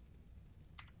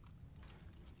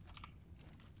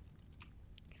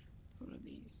 All of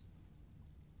these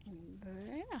in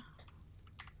there.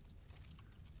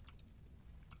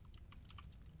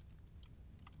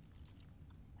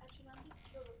 Actually, I'm just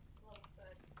kill the level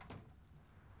 30.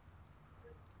 So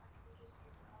I can just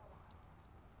get the color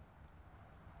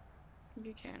one.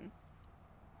 You can.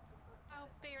 I'll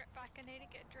be right back. I need to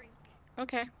get a drink.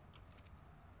 Okay.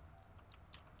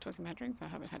 Talking about drinks, I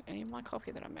haven't had any of my coffee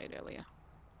that I made earlier.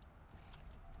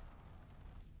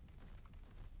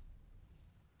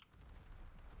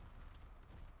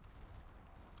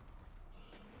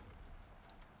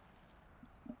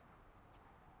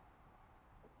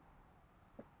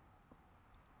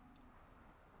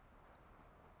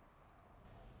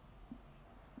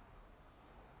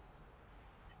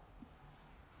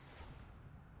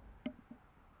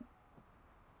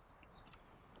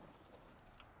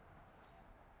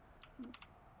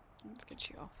 Could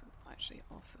she actually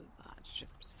offer that?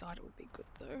 Just beside it would be good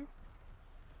though.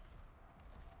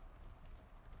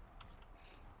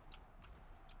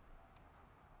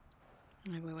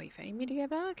 And we wait for Amy to get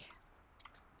back.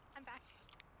 I'm back.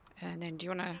 And then do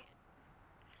you want to...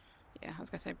 Yeah, I was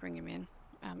going to say bring him in.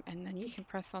 And then you can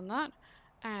press on that.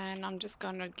 And I'm just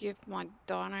going to give my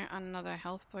dino another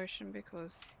health potion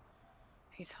because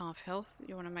he's half health.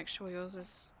 You want to make sure yours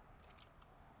is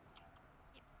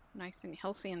nice and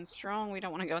healthy and strong. We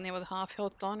don't want to go in there with half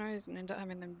health dinos and end up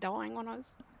having them dying on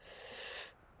us.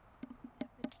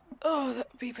 Oh,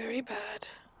 that would be very bad.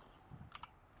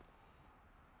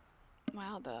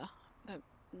 Wow, the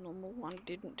normal one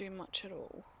didn't do much at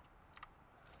all.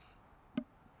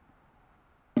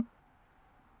 There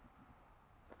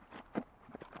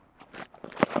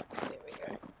we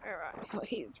go. Alright, well,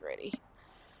 he's ready.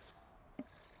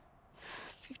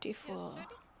 54. Yours ready?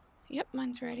 Yep,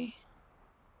 mine's ready.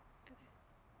 Okay.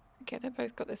 Okay, they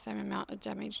both got the same amount of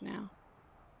damage now.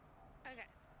 Okay.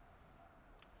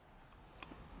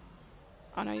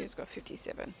 I know yours got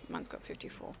 57. Mine's got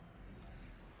 54.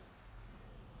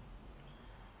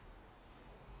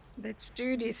 Let's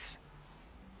do this.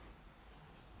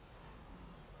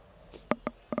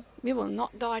 We will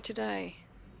not die today.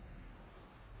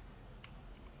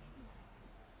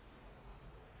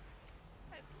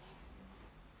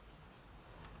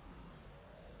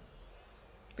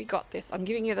 We got this. I'm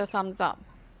giving you the thumbs up.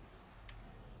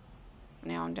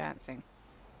 Now I'm dancing.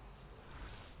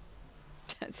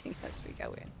 Dancing as we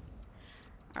go in.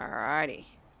 Alrighty.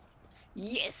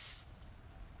 Yes!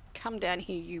 Come down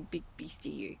here, you big beastie,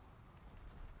 you.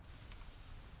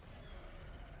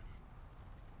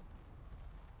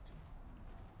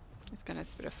 It's gonna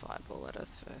spit a fireball at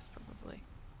us first, probably.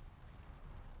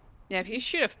 Yeah, if you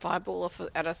shoot a fireball off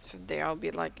at us from there, I'll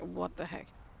be like, what the heck?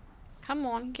 Come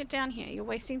on, get down here. You're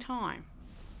wasting time.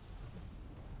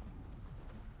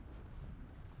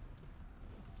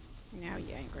 Now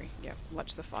you're angry. Yep,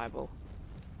 watch the fireball.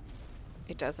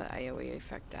 It does an AoE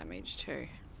effect damage too.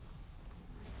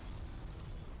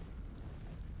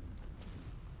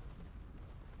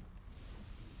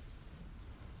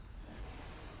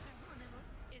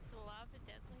 Is lava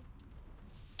deadly?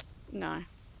 No.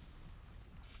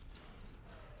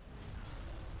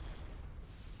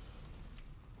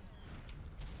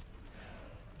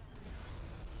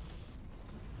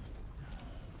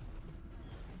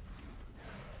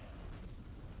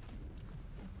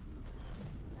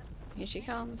 Here she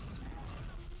comes.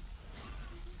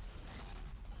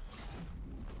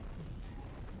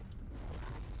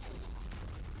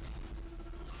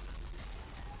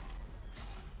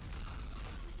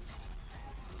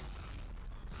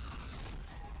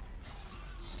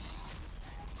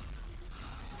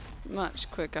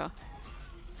 Much quicker.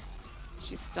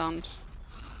 She's stunned.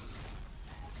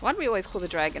 Why do we always call the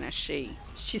dragon a she?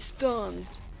 She's stunned.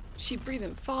 She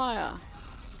breathing fire.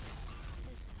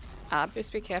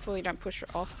 Just be careful you don't push her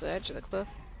off the edge of the cliff.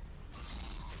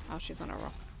 Oh, she's on a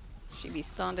rock. She'd be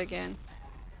stunned again.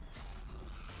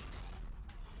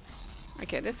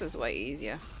 Okay, this is way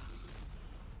easier.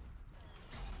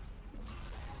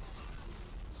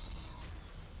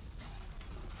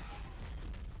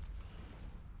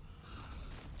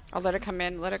 I'll let her come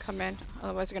in, let her come in.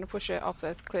 Otherwise, we're going to push her off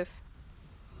the cliff.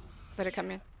 Let her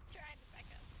come in. Trying to back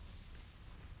up.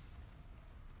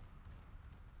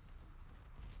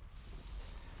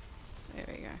 There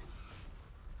we go.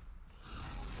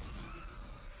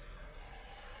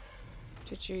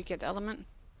 Did you get the element?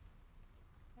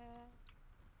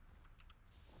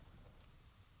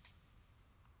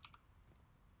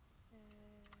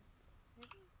 Maybe?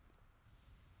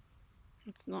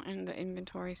 It's not in the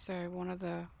inventory, so one of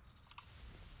the...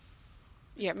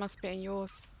 Yeah, it must be in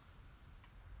yours.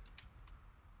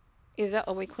 Is that...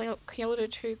 Are we killed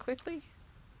it too quickly?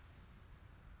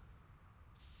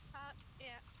 Yeah,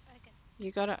 okay.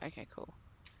 You got it? Okay, cool.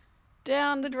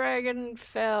 Down the dragon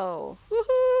fell.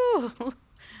 Woohoo!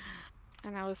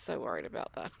 And I was so worried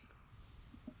about that.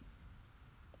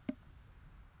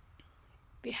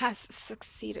 It has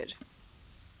succeeded.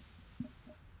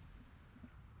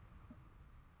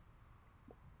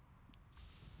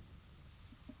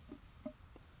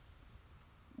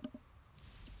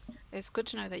 It's good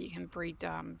to know that you can breed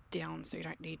down, so you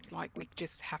don't need, like, we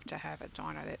just have to have a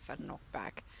dino that's a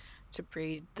knockback to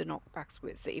breed the knockbacks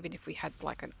with. So even if we had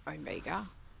like an Omega,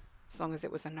 as long as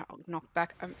it was a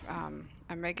knockback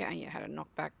Omega and you had a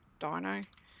knockback dino,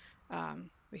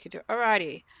 we could do it.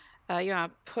 Alrighty, you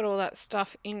want to put all that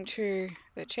stuff into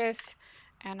the chest,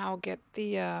 and I'll get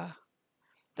the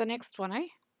next one, eh?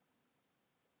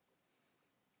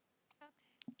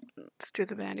 Okay. Let's do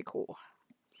the Bandicoot.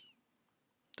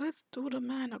 Let's do the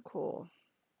mana core.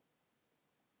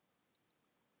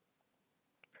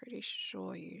 Pretty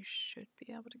sure you should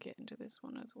be able to get into this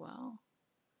one as well.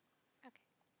 Okay.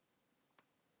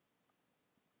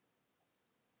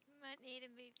 Might need to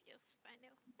move your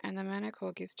spinal. And the mana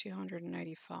core gives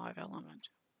 285 element.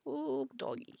 Ooh,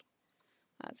 doggy.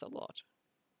 That's a lot.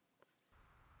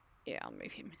 Yeah, I'll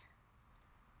move him.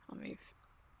 I'll move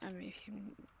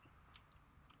him.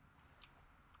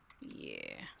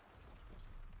 Yeah.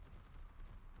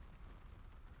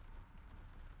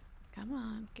 Come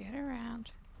on, get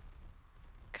around.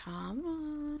 Come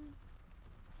on.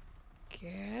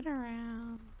 Get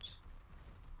around.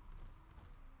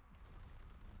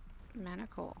 Mana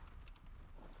core.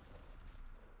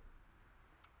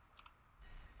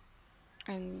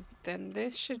 And then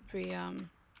this should be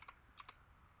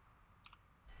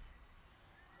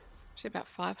should about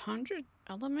 500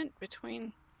 element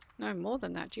between, no more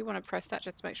than that. Do you want to press that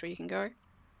just to make sure you can go? Which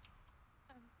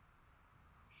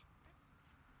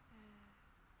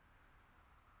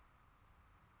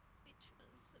was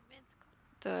the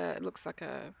mythical? It looks like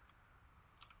a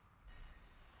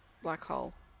black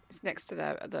hole. It's next to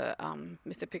the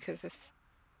Mythopicus.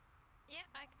 Yeah,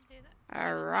 I can do that.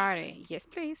 Alrighty, yes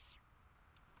please.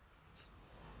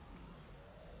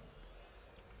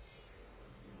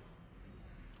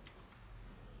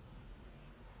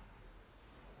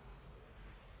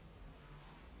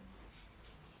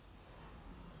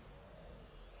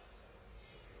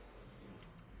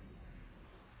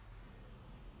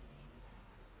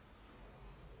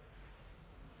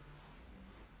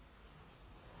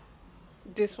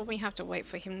 This one we have to wait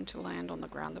for him to land on the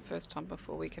ground the first time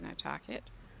before we can attack it.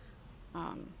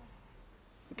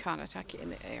 We can't attack it in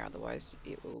the air, otherwise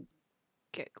it will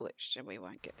get glitched and we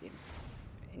won't get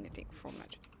anything from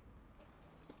it.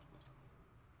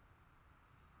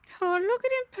 Oh, look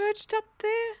at him perched up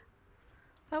there.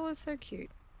 That was so cute.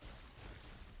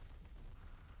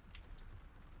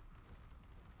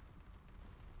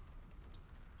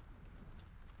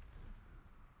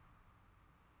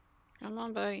 Come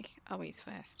on, buddy. Oh, he's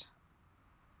fast.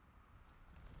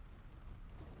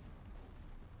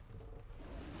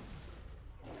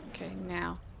 Okay,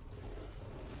 now.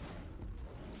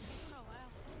 Oh wow,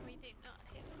 we did not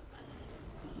hit much.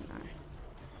 No.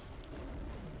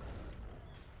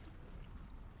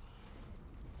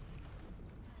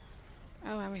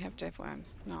 Oh, and we have death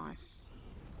worms. Nice.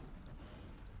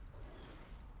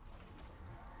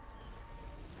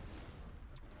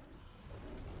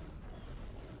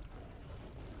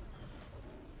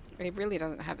 He really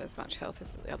doesn't have as much health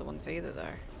as the other ones either,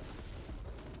 though.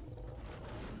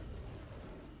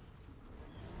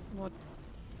 What?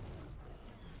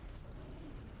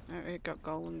 Oh, we've got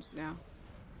golems now.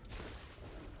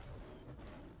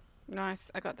 Nice,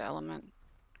 I got the element.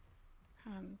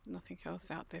 Nothing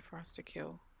else out there for us to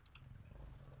kill.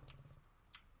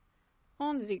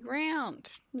 On the ground.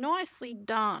 Nicely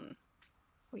done.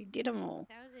 We did them all.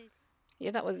 That was easy.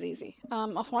 Yeah, that was easy.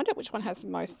 I'll find out which one has the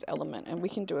most element and we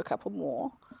can do a couple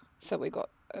more. So we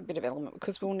got a bit of element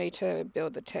because we'll need to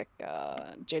build the tech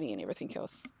Jenny and everything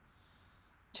else.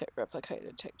 Tech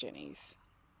replicated tech Jennies.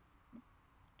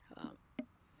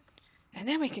 And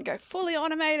then we can go fully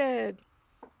automated.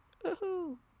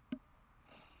 Woohoo!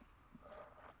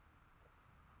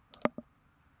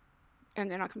 And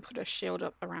then I can put a shield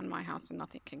up around my house and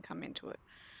nothing can come into it.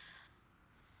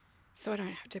 So I don't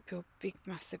have to build big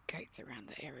massive gates around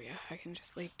the area. I can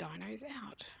just leave dinos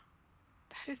out.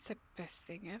 That is the best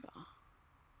thing ever.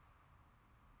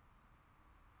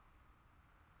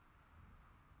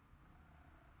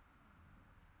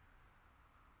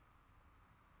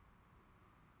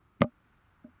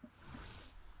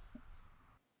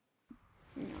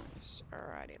 Nice.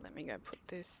 Alrighty, let me go put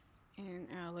this in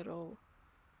our little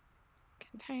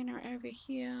container over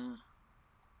here.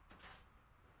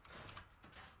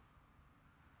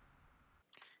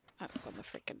 Oh, it's on the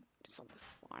it's on the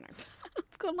spino.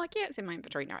 I'm like, yeah, it's in my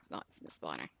inventory. No, it's not. It's in the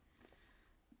spino.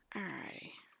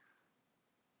 Alrighty.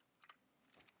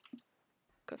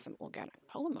 Got some organic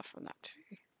polymer from that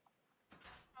too.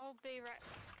 I'll be right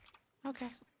back. Okay.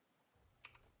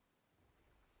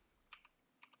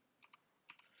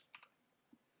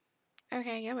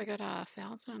 Okay, yeah, we got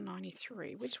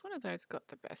 1,093. Which one of those got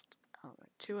the best?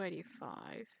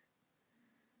 285.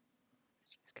 Let's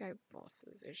just go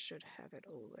bosses. It should have it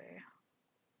all there.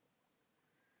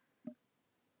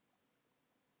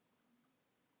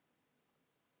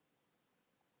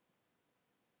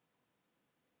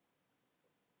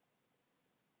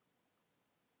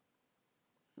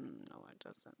 No, it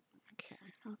doesn't. Okay,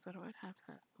 I thought I would have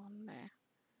that on there.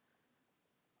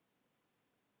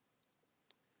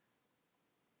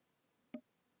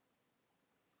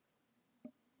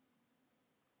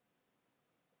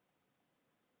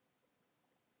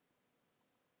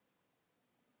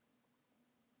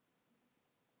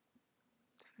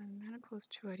 So mana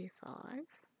cost 285.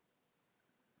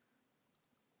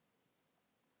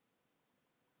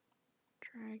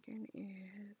 Dragon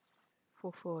is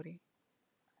 440.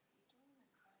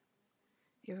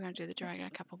 Yeah, we're going to do the dragon a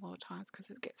couple more times because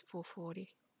it gets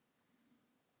 440.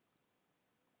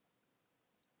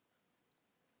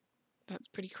 That's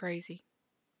pretty crazy.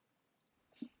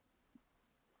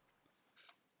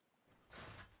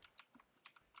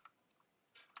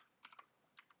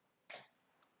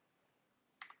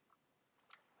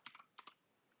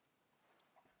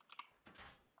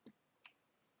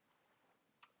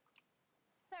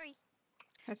 Sorry.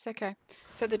 That's okay.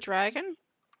 So the dragon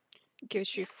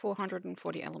gives you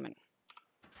 440 element.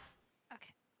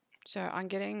 Okay. So I'm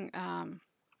getting,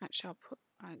 actually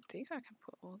I think I can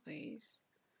put all these.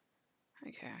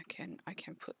 Okay, I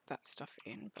can put that stuff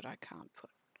in, but I can't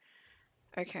put.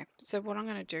 Okay, so what I'm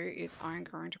going to do is I'm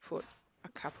going to put a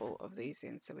couple of these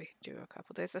in so we can do a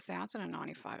couple. There's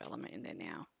 1095 element in there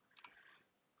now.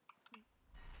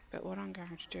 But what I'm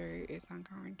going to do is I'm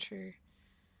going to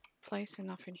place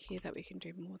enough in here that we can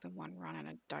do more than one run and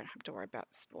I don't have to worry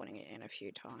about spawning it in a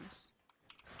few times.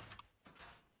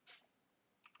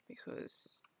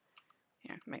 Because,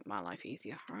 yeah, make my life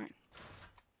easier, right?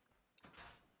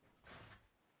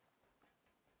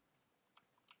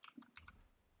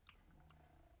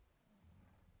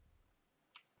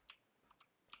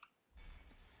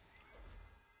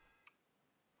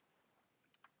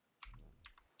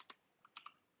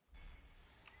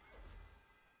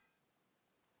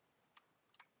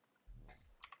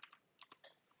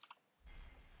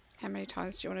 How many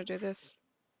times do you want to do this?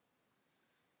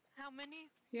 How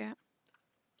many? Yeah.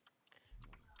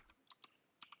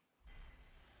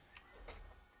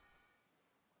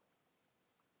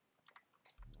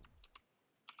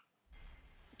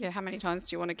 Yeah, how many times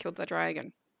do you want to kill the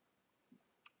dragon?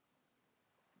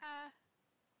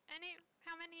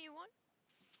 How many you want?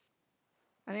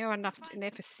 I think I got enough Fine. in there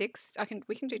for 6.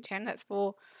 We can do 10. That's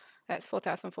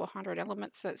 4,400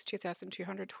 elements. So that's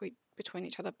 2,200 between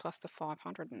each other plus the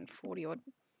 540 odd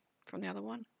from the other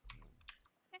one.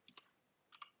 Okay.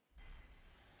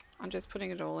 I'm just putting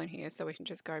it all in here so we can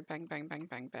just go bang, bang, bang,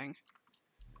 bang, bang.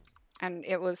 And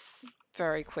it was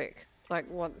very quick. Like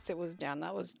once it was down,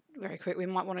 that was very quick. We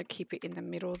might want to keep it in the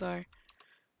middle though,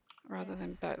 rather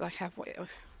than like have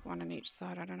one on each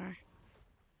side. I don't know.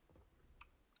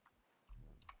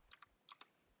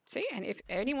 See, and if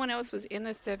anyone else was in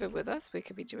the server with us, we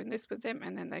could be doing this with them,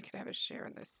 and then they could have a share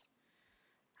in this.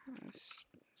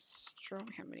 Strong.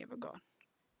 How many have I got?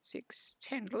 6,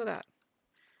 10. Look at that.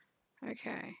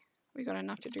 Okay, we got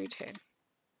enough to do 10.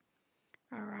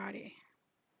 Alrighty.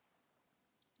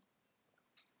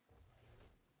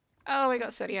 Oh, we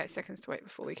got 38 seconds to wait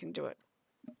before we can do it.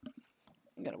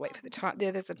 I'm gonna wait for the time.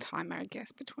 There's a timer, I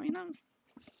guess, between them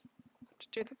to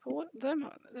do them.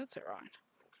 Oh, that's alright.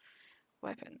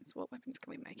 Weapons. What weapons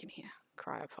can we make in here?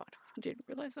 Cryopod. I didn't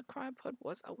realize a cryopod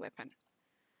was a weapon.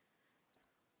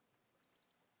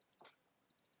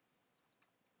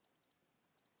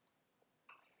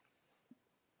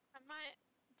 I might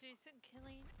do some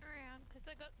killing around because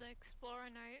I got the explorer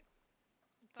note.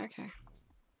 But Okay.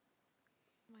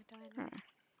 my dino. Alright.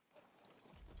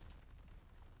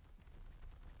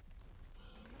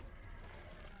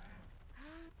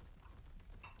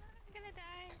 I'm gonna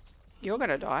die. You're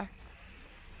gonna die.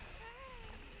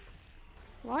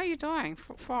 Why are you dying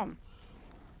from?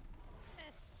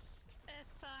 A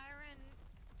siren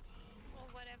or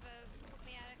whatever put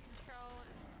me out of control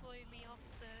and blew me off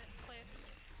the cliff.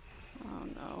 Oh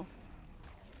no.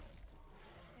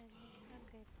 And I'm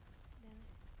good. No.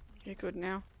 You're good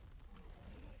now?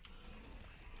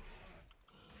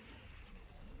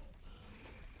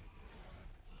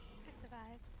 I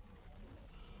survived.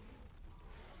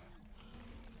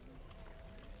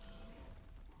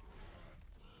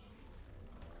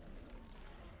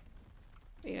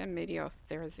 Yeah, Meteor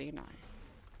Therizino.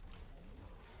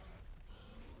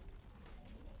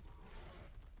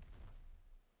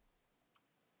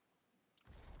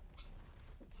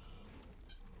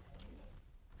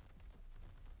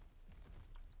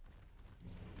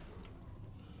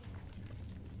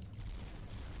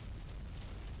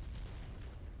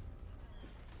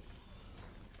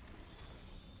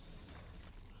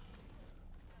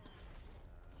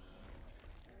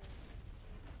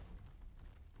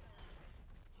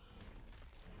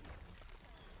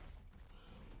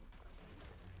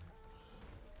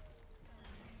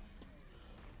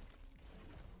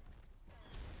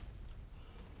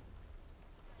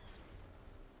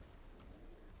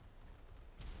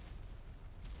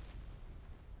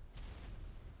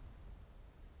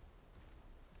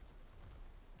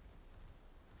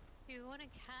 Do you want a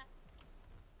cat?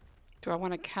 Do I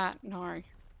want a cat? No.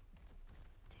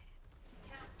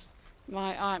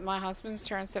 My husband's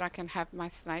turn said I can have my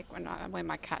snake when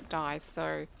my cat dies.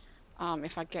 So,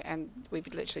 if I get and we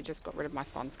literally just got rid of my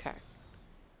son's cat.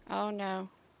 Oh no.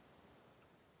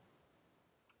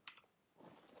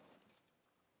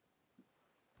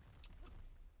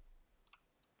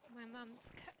 My mum's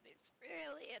cat is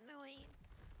really annoying.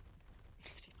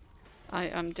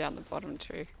 I'm down the bottom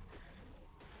too.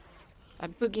 A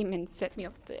boogeyman set me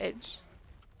off the edge.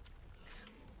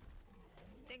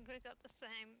 I think we got the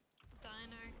same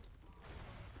dino.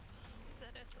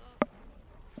 Set us off.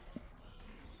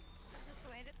 Just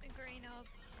wait at the green orb.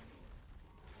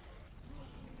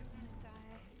 You're gonna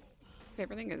die.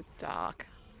 Everything is dark.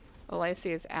 All I see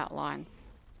is outlines.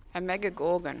 A mega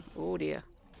gorgon. Oh dear.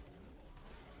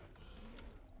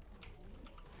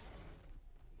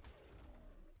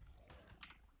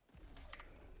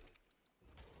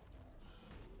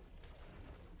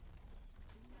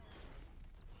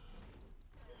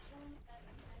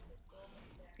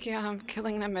 Yeah, I'm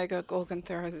killing a mega gorgon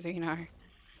Therizino.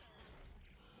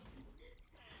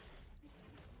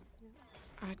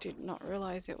 I did not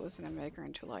realize it was an omega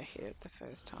until I hit it the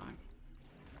first time.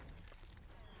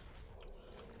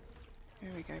 There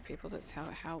we go, people. That's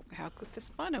how good the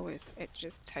Spino is. It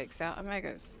just takes out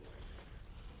omegas.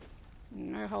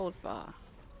 No holds bar.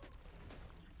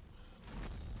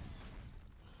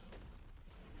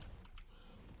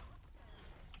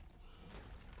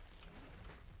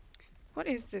 What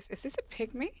is this? Is this a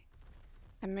pygmy?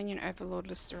 A minion overlord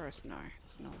Listeros? No,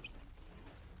 it's not.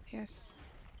 Yes.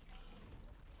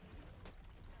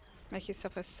 Make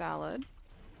yourself a salad.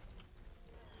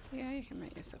 Yeah, you can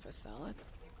make yourself a salad.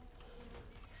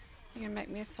 You can make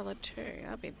me a salad too.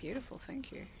 That'd be beautiful,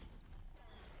 thank you.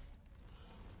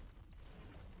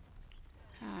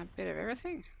 A bit of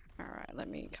everything. Alright, let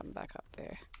me come back up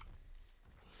there.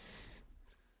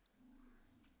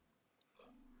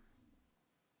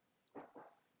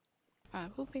 I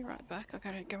will be right back. I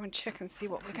gotta go and check and see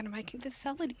what we're gonna make the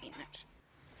salad in it.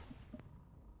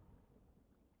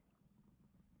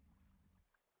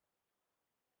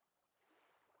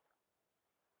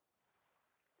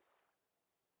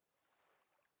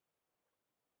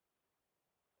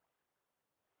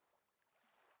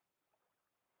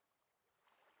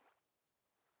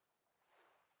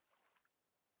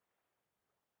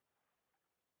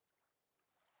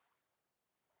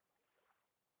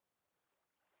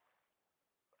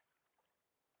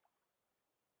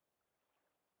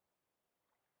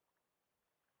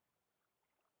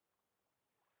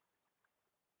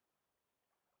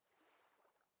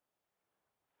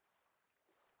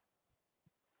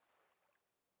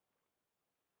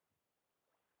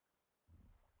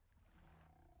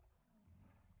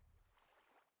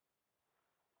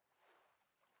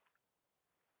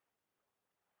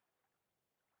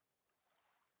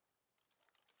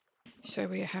 So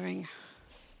we are having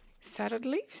salad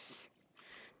leaves,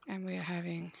 and we are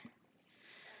having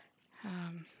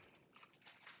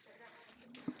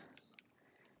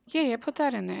yeah, put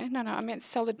that in there. No, I meant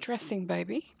salad dressing,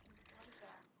 baby.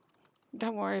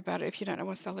 Don't worry about it if you don't know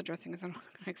what salad dressing is. I'm not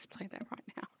going to explain that right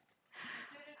now.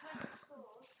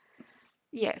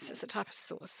 Yes, it's a type of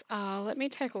sauce. Let me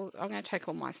take all. I'm going to take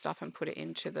all my stuff and put it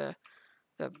into the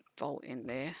vault in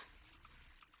there,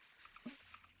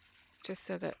 just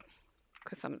so that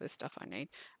because some of this stuff I need.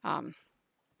 I'm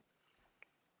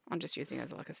just using it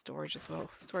as like a storage as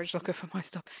well, storage locker for my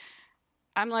stuff.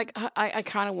 I'm like, I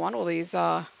kind of want all these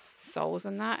souls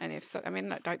and that, and if so, I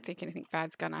mean, I don't think anything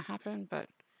bad's going to happen, but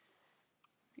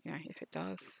you know, if it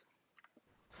does.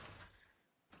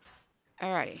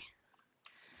 Alrighty.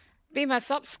 Beam us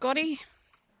up, Scotty.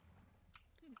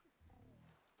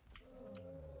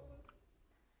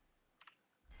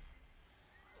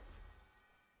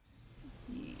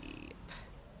 Yep.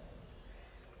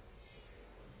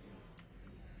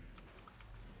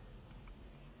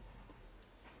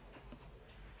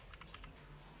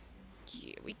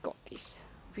 Yeah, we got this.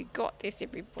 We got this,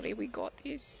 everybody. We got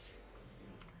this.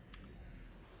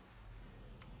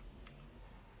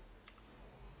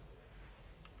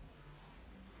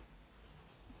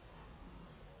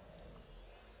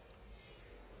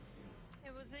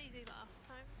 It was easy last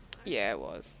time, so. Yeah, it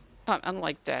was.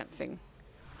 Unlike dancing.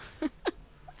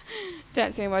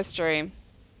 Dancing in my stream.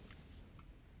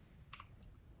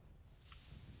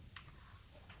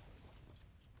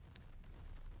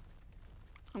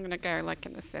 I'm gonna go like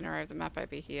in the center of the map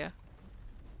over here.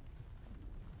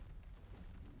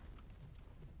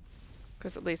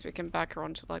 Because at least we can back her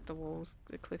onto like the walls,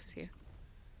 the cliffs here.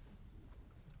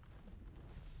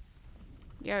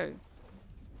 Yo.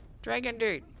 Dragon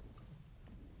dude.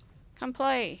 Come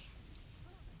play.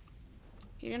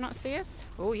 You do not see us?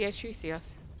 Oh, yes, you see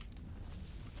us.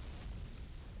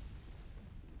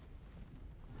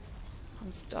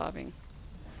 I'm starving.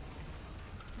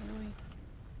 Really?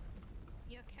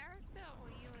 Your character or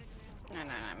you in real? No, no,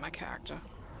 no, my character.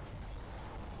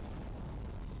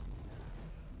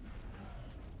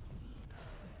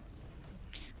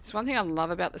 It's one thing I love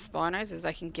about the Spinos is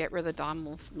they can get rid of the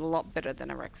dimorphs a lot better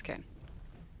than a Rex can.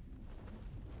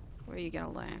 Where are you going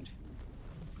to land?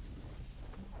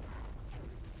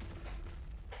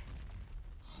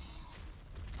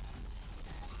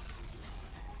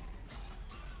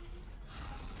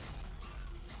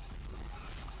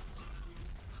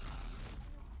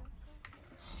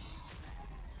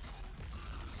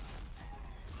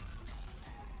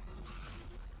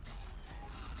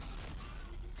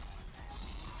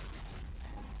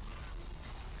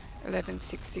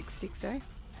 $11,666, eh?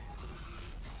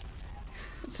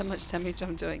 That's how much damage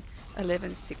I'm doing.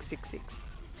 11,666.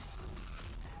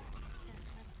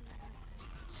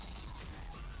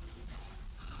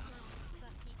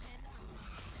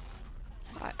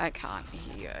 I can't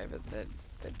hear you over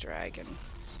the dragon.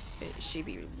 She'd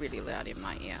be really loud in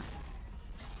my ear.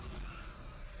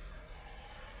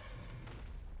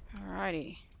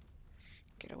 Alrighty.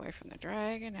 Get away from the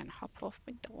dragon and hop off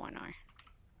with the dino.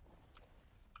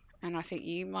 And I think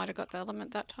you might have got the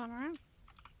element that time around.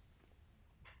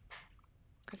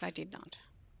 Because I did not.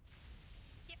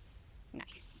 Yep.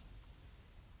 Nice.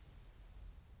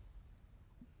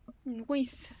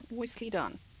 Nicely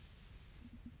done.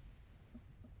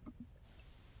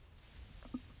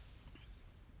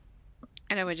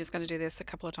 I know we're just going to do this a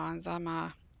couple of times. I'm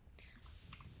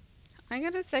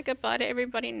going to say goodbye to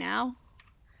everybody now.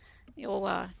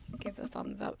 You'll give the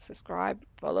thumbs up, subscribe,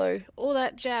 follow, all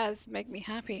that jazz. Make me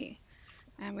happy.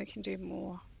 And we can do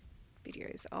more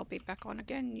videos. I'll be back on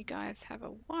again. You guys have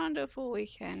a wonderful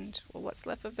weekend, or what's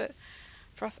left of it.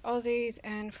 For us Aussies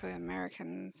and for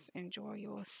Americans, enjoy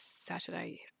your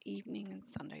Saturday evening and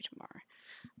Sunday tomorrow.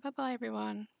 Bye bye,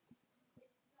 everyone.